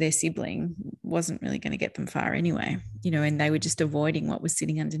projecting onto their sibling wasn't really going to get them far anyway, you know, and they were just avoiding what was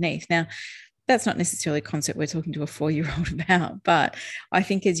sitting underneath. Now, that's not necessarily a concept we're talking to a 4-year-old about, but I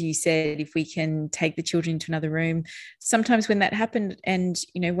think, as you said, if we can take the children to another room, sometimes when that happened and,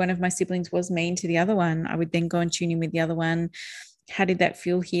 you know, one of my siblings was mean to the other one, I would then go and tune in with the other one. How did that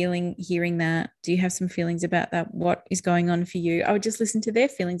feel hearing that? Do you have some feelings about that? What is going on for you? I would just listen to their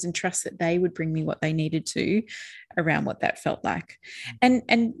feelings and trust that they would bring me what they needed to around what that felt like. And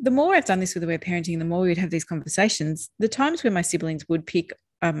the more I've done this with aware parenting, the more we would have these conversations. The times where my siblings would pick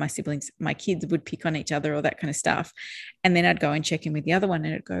my kids would pick on each other or that kind of stuff. And then I'd go and check in with the other one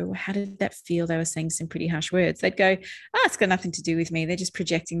and I'd go, well, how did that feel? They were saying some pretty harsh words. They'd go, it's got nothing to do with me. They're just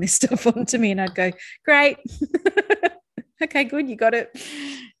projecting this stuff onto me. And I'd go, great. Okay, good. You got it.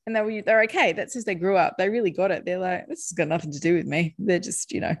 And they're okay. That's as they grew up. They really got it. They're like, this has got nothing to do with me. They're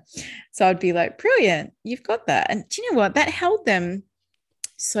just, you know, so I'd be like, brilliant. You've got that. And do you know what? That held them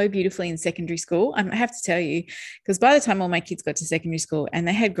so beautifully in secondary school. I have to tell you, because by the time all my kids got to secondary school and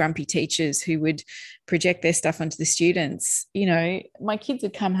they had grumpy teachers who would project their stuff onto the students, you know, my kids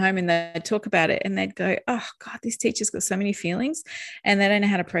would come home and they'd talk about it and they'd go, oh God, this teacher's got so many feelings and they don't know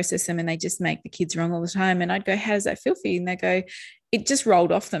how to process them and they just make the kids wrong all the time. And I'd go, how does that feel for you? And they go, it just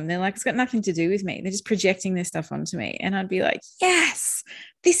rolled off them. They're like, it's got nothing to do with me. They're just projecting their stuff onto me. And I'd be like, yes,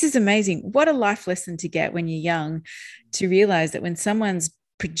 this is amazing. What a life lesson to get when you're young, to realize that when someone's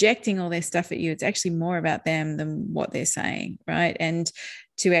projecting all their stuff at you, it's actually more about them than what they're saying, right? And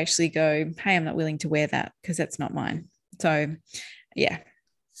to actually go, hey, I'm not willing to wear that because that's not mine. So yeah.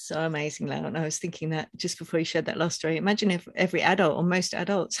 So amazing, Lau. And I was thinking that just before you shared that last story, imagine if every adult or most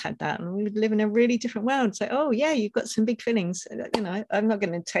adults had that, and we would live in a really different world. Say, oh yeah, you've got some big feelings. You know, I'm not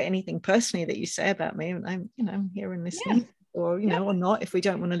going to take anything personally that you say about me. I'm here and listening, or or not if we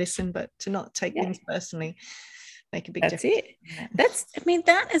don't want to listen, but to not take things personally. Make a big difference. That's it.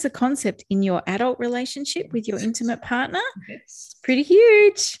 That as a concept in your adult relationship with your intimate partner, it's pretty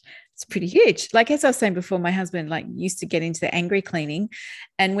huge. It's pretty huge. Like, as I was saying before, my husband used to get into the angry cleaning.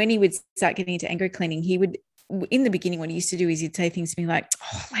 And when he would start getting into angry cleaning, he would, in the beginning, what he used to do is he'd say things to me like,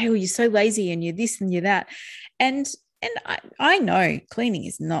 oh, Leo, you're so lazy and you're this and you're that. And I know cleaning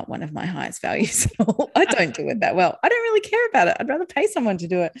is not one of my highest values at all. I don't do it that well. I don't really care about it. I'd rather pay someone to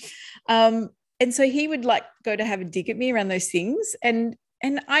do it. And so he would go to have a dig at me around those things. And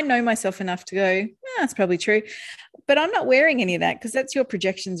I know myself enough to go, that's probably true. But I'm not wearing any of that because that's your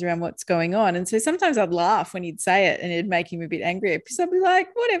projections around what's going on. And so sometimes I'd laugh when he'd say it and it'd make him a bit angrier because I'd be like,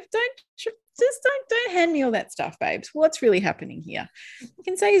 whatever, don't hand me all that stuff, babes. What's really happening here? You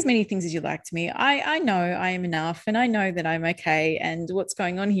can say as many things as you like to me. I know I am enough and I know that I'm okay. And what's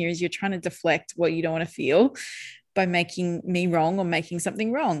going on here is you're trying to deflect what you don't want to feel by making me wrong or making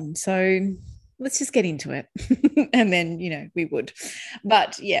something wrong. So let's just get into it. And then, we would.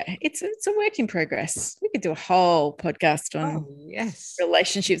 But yeah, it's a work in progress. We could do a whole podcast on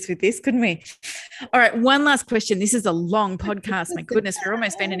relationships with this, couldn't we? All right, one last question. This is a long podcast. My goodness, we're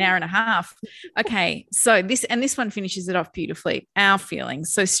almost been an hour and a half. Okay, so this one finishes it off beautifully. Our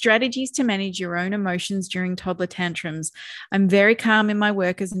feelings. So strategies to manage your own emotions during toddler tantrums. I'm very calm in my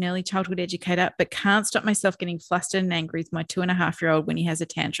work as an early childhood educator, but can't stop myself getting flustered and angry with my 2.5-year-old when he has a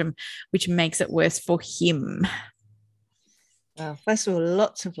tantrum, which makes it worse for him. Well, first of all,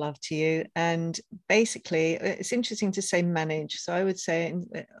 lots of love to you. And basically, it's interesting to say manage. So I would say,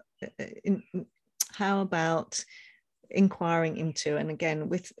 how about inquiring into, and again,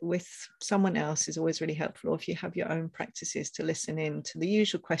 with someone else is always really helpful, or if you have your own practices, to listen in to the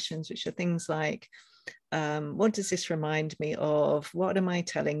usual questions, which are things like, what does this remind me of? What am I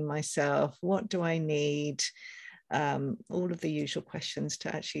telling myself? What do I need? All of the usual questions,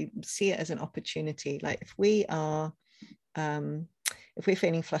 to actually see it as an opportunity. Like, if we are if we're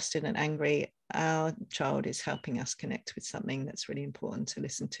feeling flustered and angry, our child is helping us connect with something that's really important to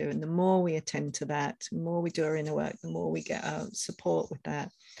listen to. And the more we attend to that, the more we do our inner work, the more we get our support with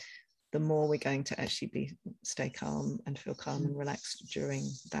that, the more we're going to actually stay calm and feel calm and relaxed during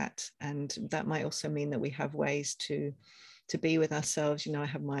that. And that might also mean that we have ways to be with ourselves. I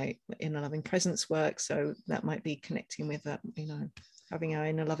have my inner loving presence work, so that might be connecting with that, having our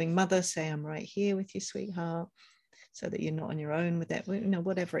inner loving mother say, I'm right here with you, sweetheart, so that you're not on your own with it.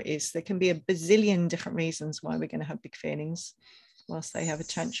 Whatever it is, there can be a bazillion different reasons why we're going to have big feelings. Whilst they have a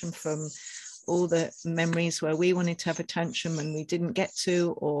tantrum from all the memories where we wanted to have a tantrum and we didn't get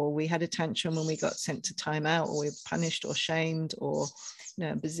to, or we had a tantrum when we got sent to time out, or we were punished or shamed, or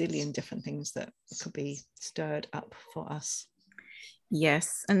a bazillion different things that could be stirred up for us.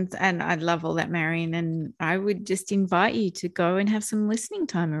 Yes. And I love all that, Marion. And I would just invite you to go and have some listening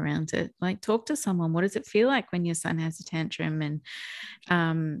time around it. Like, talk to someone. What does it feel like when your son has a tantrum? And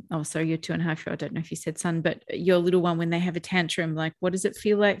sorry, your 2.5-year-old, I don't know if you said son, but your little one, when they have a tantrum, like, what does it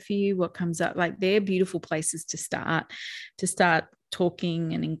feel like for you? What comes up? Like, they're beautiful places to start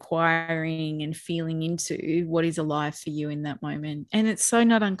talking and inquiring and feeling into what is alive for you in that moment. And it's so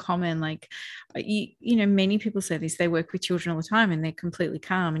not uncommon. Like, many people say this, they work with children all the time and they're completely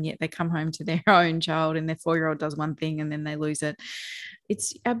calm, and yet they come home to their own child and their 4-year-old does one thing and then they lose it.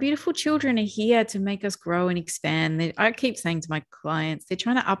 It's our beautiful children are here to make us grow and expand. I keep saying to my clients, they're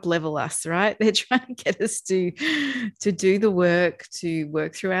trying to up level us, right? They're trying to get us to do the work, to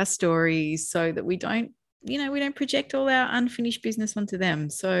work through our stories, so that we don't project all our unfinished business onto them.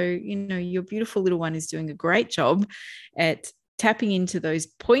 So, your beautiful little one is doing a great job at tapping into those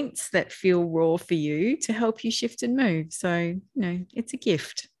points that feel raw for you to help you shift and move. So, it's a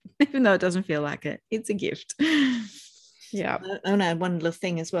gift, even though it doesn't feel like it. It's a gift. Yeah. I want to add one little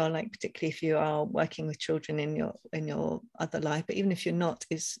thing as well, like particularly if you are working with children in your other life, but even if you're not,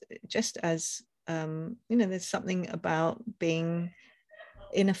 is just as there's something about being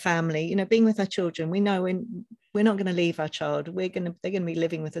in a family, being with our children. We know we're not going to leave our child. They're going to be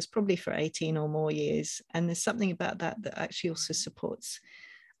living with us probably for 18 or more years. And there's something about that actually also supports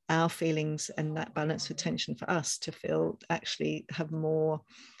our feelings and that balance of tension for us to feel actually have more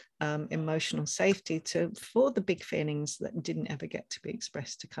emotional safety for the big feelings that didn't ever get to be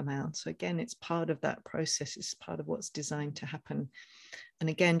expressed to come out. So again, it's part of that process. It's part of what's designed to happen. And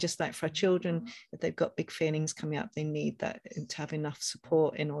again, just like for our children, if they've got big feelings coming up, they need that to have enough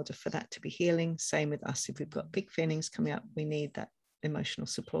support in order for that to be healing. Same with us. If we've got big feelings coming up, we need that emotional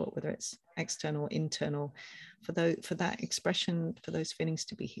support, whether it's external or internal, for that expression, for those feelings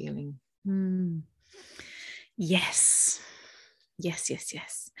to be healing. Yes.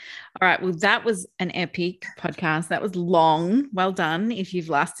 All right. Well, that was an epic podcast. That was long. Well done. If you've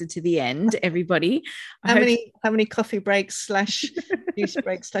lasted to the end, everybody. How many coffee breaks / juice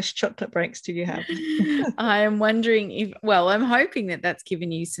breaks / chocolate breaks do you have? I am wondering I'm hoping that that's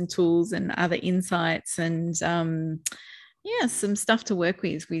given you some tools and other insights and, some stuff to work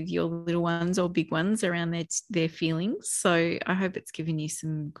with your little ones or big ones around their feelings. So I hope it's given you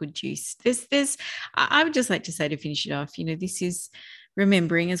some good juice. I would just like to say, to finish it off, this is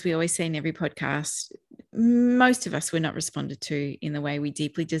remembering, as we always say in every podcast, most of us were not responded to in the way we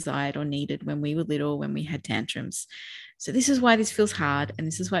deeply desired or needed when we were little, when we had tantrums. So this is why this feels hard, and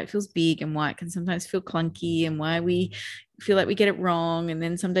this is why it feels big, and why it can sometimes feel clunky, and why we feel like we get it wrong, and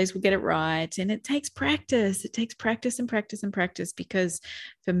then some days we'll get it right. And it takes practice. It takes practice and practice and practice, because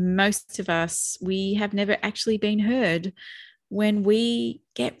for most of us, we have never actually been heard when we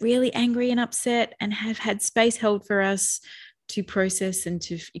get really angry and upset and have had space held for us to process and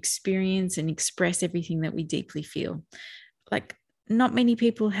to experience and express everything that we deeply feel. Like, not many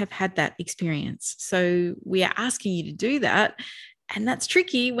people have had that experience. So we are asking you to do that. And that's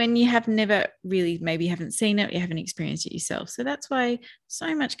tricky when you have never really, maybe haven't seen it, you haven't experienced it yourself. So that's why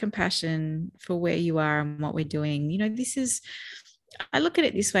so much compassion for where you are and what we're doing. I look at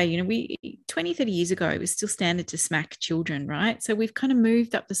it this way, we 20, 30 years ago, it was still standard to smack children, right? So we've kind of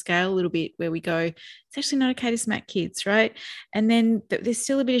moved up the scale a little bit, where we go, it's actually not okay to smack kids, right? And then there's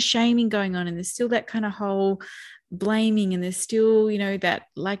still a bit of shaming going on, and there's still that kind of whole blaming, and there's still, that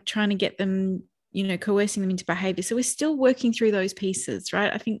like trying to get them, coercing them into behavior. So we're still working through those pieces,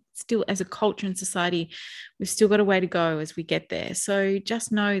 right? I think still, as a culture and society, we've still got a way to go as we get there. So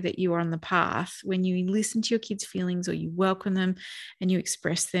just know that you are on the path. When you listen to your kids' feelings, or you welcome them and you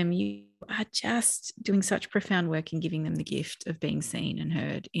express them, you are just doing such profound work in giving them the gift of being seen and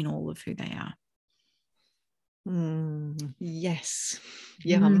heard in all of who they are. Yes.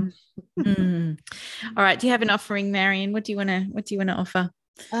 Yum. All right. Do you have an offering, Marion? What do you want to offer?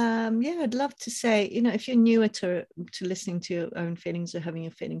 Yeah, I'd love to say, if you're newer to listening to your own feelings or having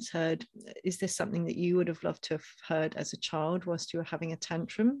your feelings heard, is there something that you would have loved to have heard as a child whilst you were having a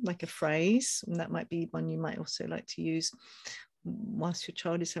tantrum, like a phrase? And that might be one you might also like to use whilst your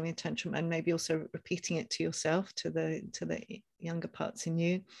child is having a tantrum, and maybe also repeating it to yourself, to the younger parts in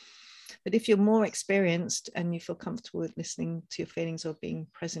you. But if you're more experienced and you feel comfortable with listening to your feelings or being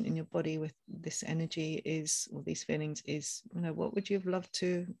present in your body with this energy or these feelings what would you have loved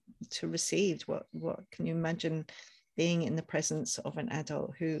to receive? What can you imagine being in the presence of an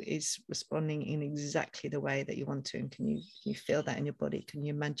adult who is responding in exactly the way that you want to? And can you feel that in your body? Can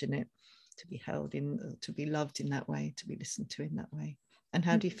you imagine it to be held in, to be loved in that way, to be listened to in that way? And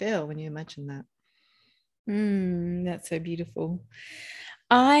how do you feel when you imagine that? That's so beautiful.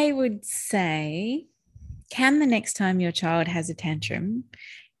 I would say, can the next time your child has a tantrum,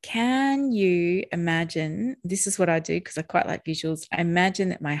 can you imagine, this is what I do because I quite like visuals, I imagine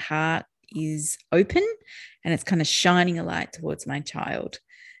that my heart is open and it's kind of shining a light towards my child,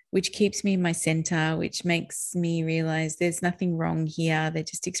 which keeps me in my center, which makes me realize there's nothing wrong here. They're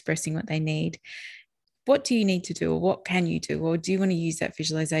just expressing what they need. What do you need to do, or what can you do? Or do you want to use that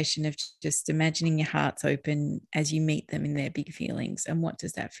visualization of just imagining your heart's open as you meet them in their big feelings? And what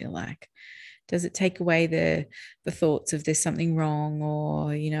does that feel like? Does it take away the thoughts of there's something wrong,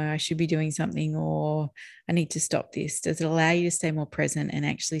 or, I should be doing something, or I need to stop this? Does it allow you to stay more present and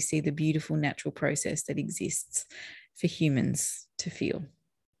actually see the beautiful natural process that exists for humans to feel?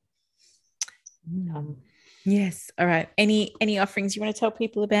 Yes. All right. Any offerings you want to tell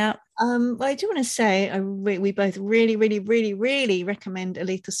people about? Well, I do want to say we both really, really, really, really recommend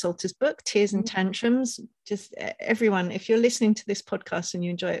Alita Salter's book, Tears and Tantrums. Just everyone, if you're listening to this podcast and you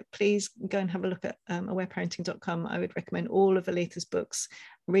enjoy it, please go and have a look at awareparenting.com. I would recommend all of Alita's books,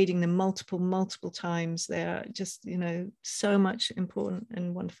 reading them multiple times. They are just, so much important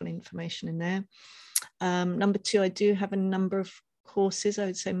and wonderful information in there. Number two, I do have a number of courses. I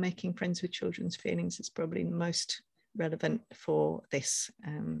would say Making Friends with Children's Feelings is probably the most relevant for this.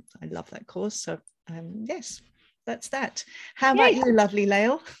 I love that course. So yes, that's that. How about you, lovely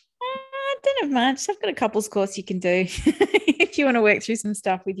Lael? I don't have much. I've got a couples course you can do if you want to work through some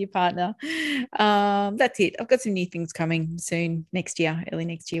stuff with your partner. That's it. I've got some new things coming soon, early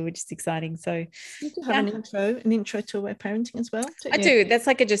next year, which is exciting. So you do have an intro to aware parenting as well. I do. That's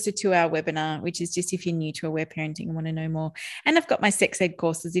like just a 2-hour webinar, which is just if you're new to aware parenting and want to know more. And I've got my sex ed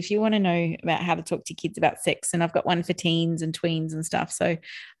courses if you want to know about how to talk to kids about sex. And I've got one for teens and tweens and stuff. So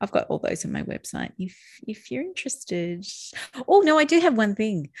I've got all those on my website if you're interested. Oh no, I do have one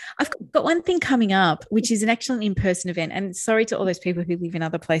thing. I've got one thing coming up, which is an actual in-person event. And sorry to all those people who live in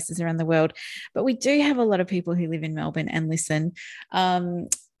other places around the world, but we do have a lot of people who live in Melbourne and listen.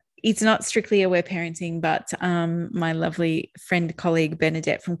 It's not strictly aware parenting, but my lovely friend, colleague,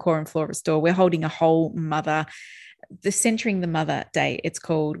 Bernadette from Core and Flora Restore, we're holding a whole Centering the Mother Day, it's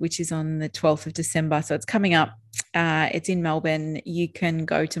called, which is on the 12th of December. So it's coming up. It's in Melbourne. You can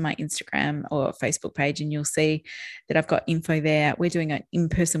go to my Instagram or Facebook page and you'll see that I've got info there. We're doing an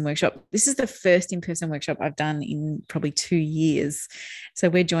in-person workshop. This is the first in-person workshop I've done in probably 2 years. So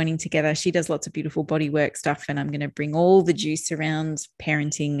we're joining together. She does lots of beautiful bodywork stuff, and I'm going to bring all the juice around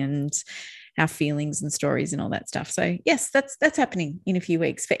parenting and our feelings and stories and all that stuff. So yes, that's happening in a few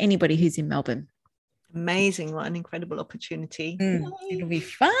weeks for anybody who's in Melbourne. Amazing. What an incredible opportunity. It'll be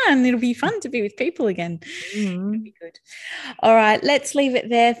fun. It'll be fun to be with people again. It'll be good. All right, let's leave it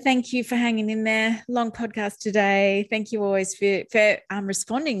there. Thank you for hanging in there. Long podcast today. Thank you always for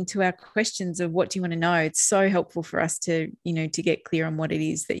responding to our questions of what do you want to know. It's so helpful for us to get clear on what it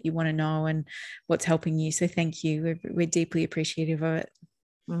is that you want to know and what's helping you. So thank you. We're deeply appreciative of it.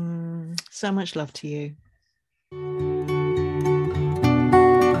 So much love to you.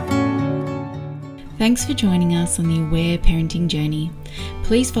 Thanks for joining us on the Aware Parenting journey.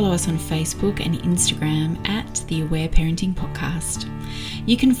 Please follow us on Facebook and Instagram at the Aware Parenting Podcast.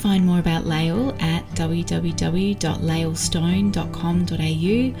 You can find more about Lael at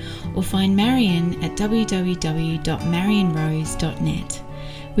www.laelstone.com.au or find Marion at www.marionrose.net.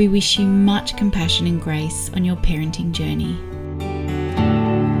 We wish you much compassion and grace on your parenting journey.